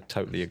think I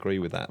totally agree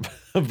with that.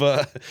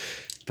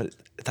 but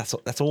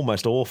that's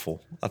almost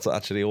awful. That's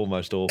actually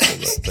almost awful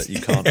that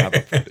you can't have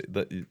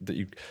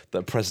that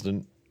a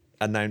president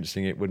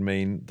announcing it would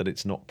mean that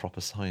it's not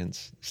proper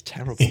science. It's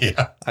terrible.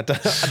 Yeah. I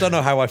don't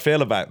know how I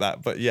feel about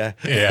that, but yeah.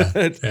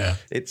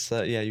 It's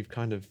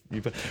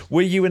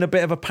were you in a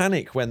bit of a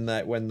panic when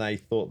they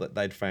thought that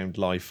they'd found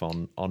life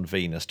on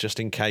Venus, just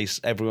in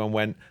case everyone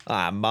went,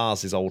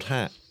 Mars is old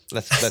hat.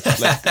 Let's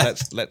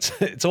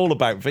it's all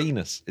about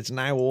Venus. It's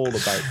now all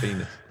about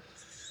Venus.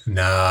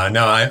 No,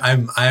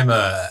 I'm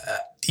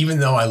even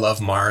though I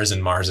love Mars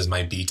and Mars is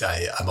my beat,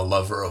 I'm a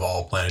lover of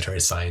all planetary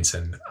science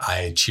and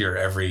I cheer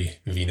every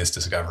Venus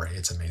discovery.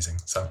 It's amazing.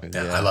 So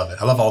I love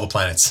it. I love all the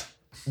planets.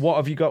 What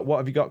have you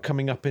got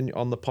coming up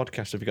on the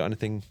podcast? Have you got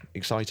anything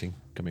exciting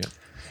coming up?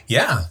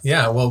 Yeah.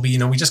 Well, we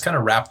just kind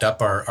of wrapped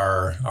up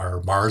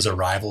our Mars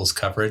arrivals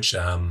coverage.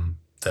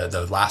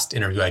 The last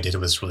interview I did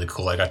was really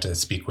cool. I got to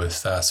speak with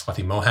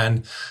Swati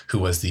Mohan, who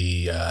was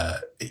the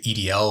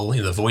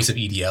EDL, the voice of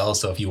EDL.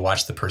 So if you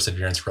watch the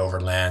Perseverance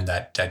rover land,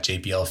 that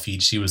JPL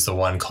feed, she was the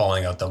one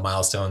calling out the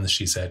milestones.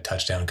 She said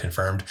touchdown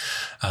confirmed.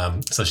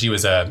 So she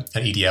was an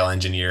EDL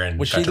engineer. And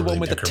was she the one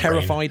with the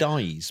terrified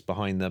eyes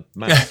behind the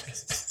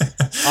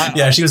mouth?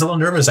 Yeah, she was a little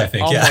nervous, I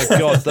think. Oh my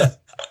God.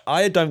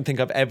 I don't think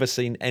I've ever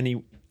seen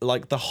any,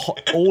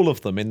 all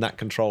of them in that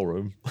control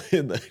room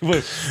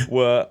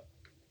were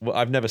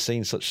I've never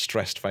seen such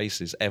stressed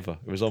faces ever.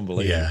 It was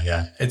unbelievable.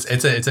 Yeah.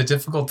 It's a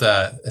difficult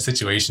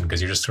situation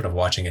because you're just sort of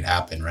watching it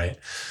happen, right?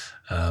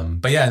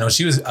 But yeah, no,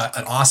 she was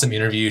an awesome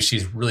interview.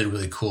 She's really,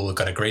 really cool.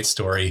 Got a great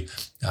story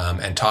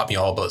and taught me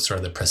all about sort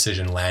of the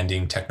precision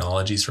landing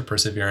technologies for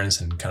Perseverance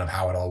and kind of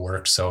how it all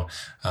works. So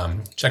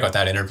check out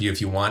that interview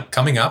if you want.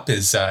 Coming up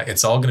is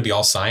it's all going to be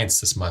all science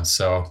this month.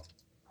 So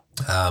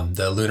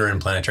the Lunar and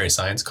Planetary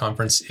Science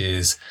Conference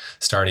is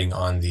starting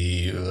on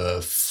the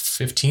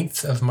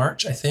 15th of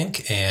March, I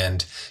think.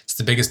 And it's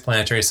the biggest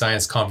planetary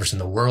science conference in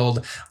the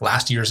world.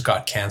 Last year's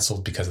got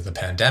canceled because of the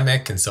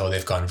pandemic. And so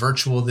they've gone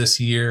virtual this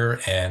year.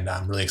 And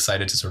I'm really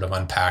excited to sort of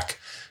unpack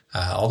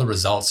all the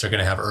results. They're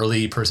going to have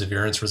early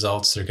Perseverance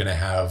results. They're going to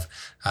have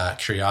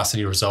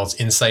Curiosity results.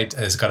 InSight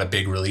has got a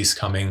big release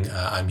coming,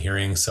 I'm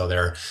hearing. So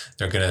they're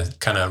going to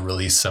kind of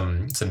release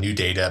some new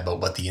data about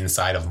what the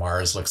inside of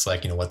Mars looks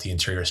like, what the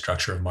interior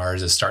structure of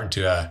Mars is starting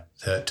to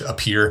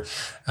appear.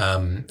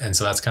 And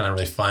so that's kind of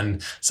really fun.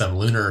 Some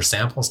lunar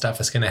sample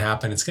stuff is going to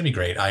happen. It's going to be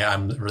great.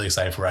 I'm really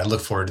excited for it. I look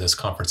forward to this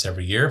conference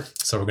every year.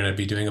 So we're going to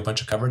be doing a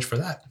bunch of coverage for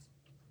that.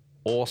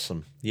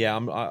 Awesome. Yeah,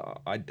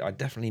 I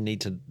definitely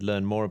need to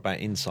learn more about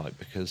InSight,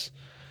 because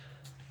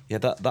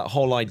that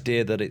whole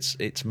idea that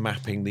it's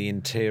mapping the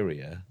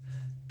interior,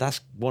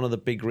 that's one of the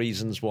big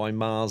reasons why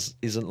Mars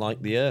isn't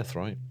like the Earth,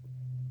 right?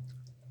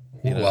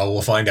 Well,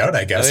 we'll find out,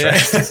 I guess.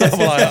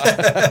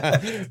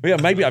 Right? Well,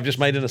 maybe I've just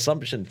made an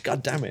assumption.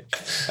 God damn it.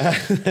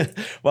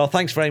 Well,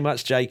 thanks very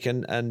much, Jake,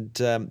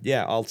 and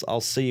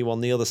I'll see you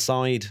on the other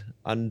side.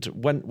 And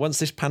once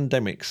this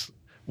pandemic's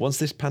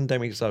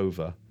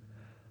over,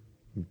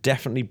 I'm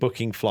definitely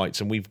booking flights,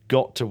 and we've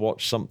got to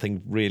watch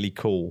something really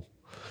cool.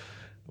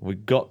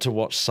 We've got to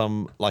watch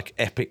some like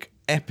epic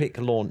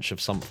launch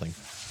of something.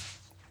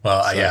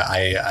 Well,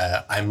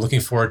 I'm looking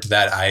forward to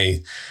that.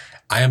 I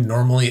am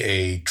normally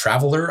a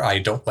traveler. I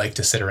don't like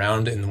to sit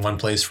around in one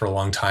place for a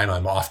long time.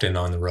 I'm often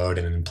on the road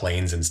and in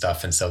planes and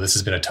stuff. And so this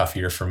has been a tough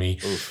year for me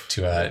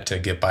to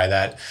get by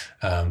that.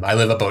 I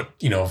live about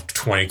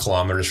 20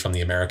 kilometers from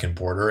the American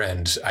border.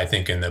 And I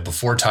think in the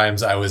before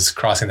times, I was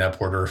crossing that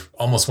border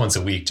almost once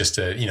a week just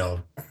to,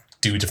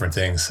 do different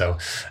things. So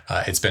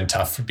it's been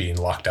tough for being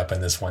locked up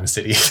in this one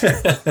city.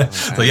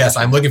 So yes,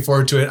 I'm looking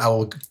forward to it. I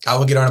will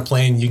get on a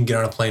plane. You can get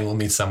on a plane. We'll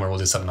meet somewhere. We'll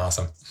do something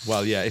awesome.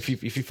 Well, yeah, if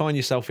you find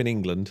yourself in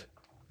England,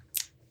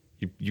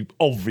 you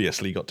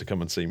obviously got to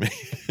come and see me.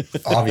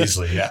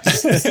 Obviously, yeah.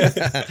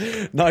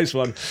 Nice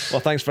one.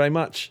 Well, thanks very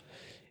much.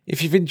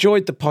 If you've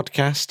enjoyed the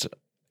podcast,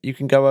 you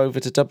can go over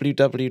to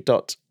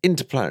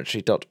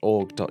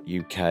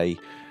www.interplanetary.org.uk,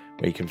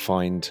 where you can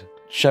find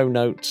show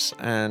notes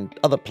and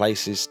other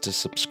places to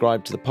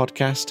subscribe to the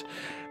podcast.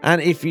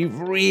 And if you've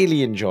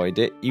really enjoyed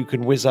it, you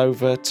can whiz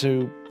over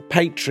to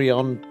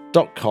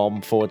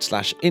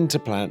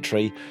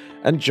patreon.com/interplanetary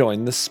and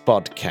join the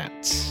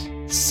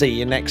Spodcats. See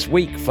you next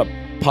week for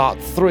part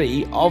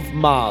 3 of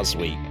Mars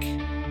Week.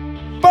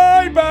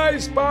 Bye-bye,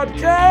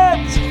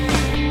 Spodcats!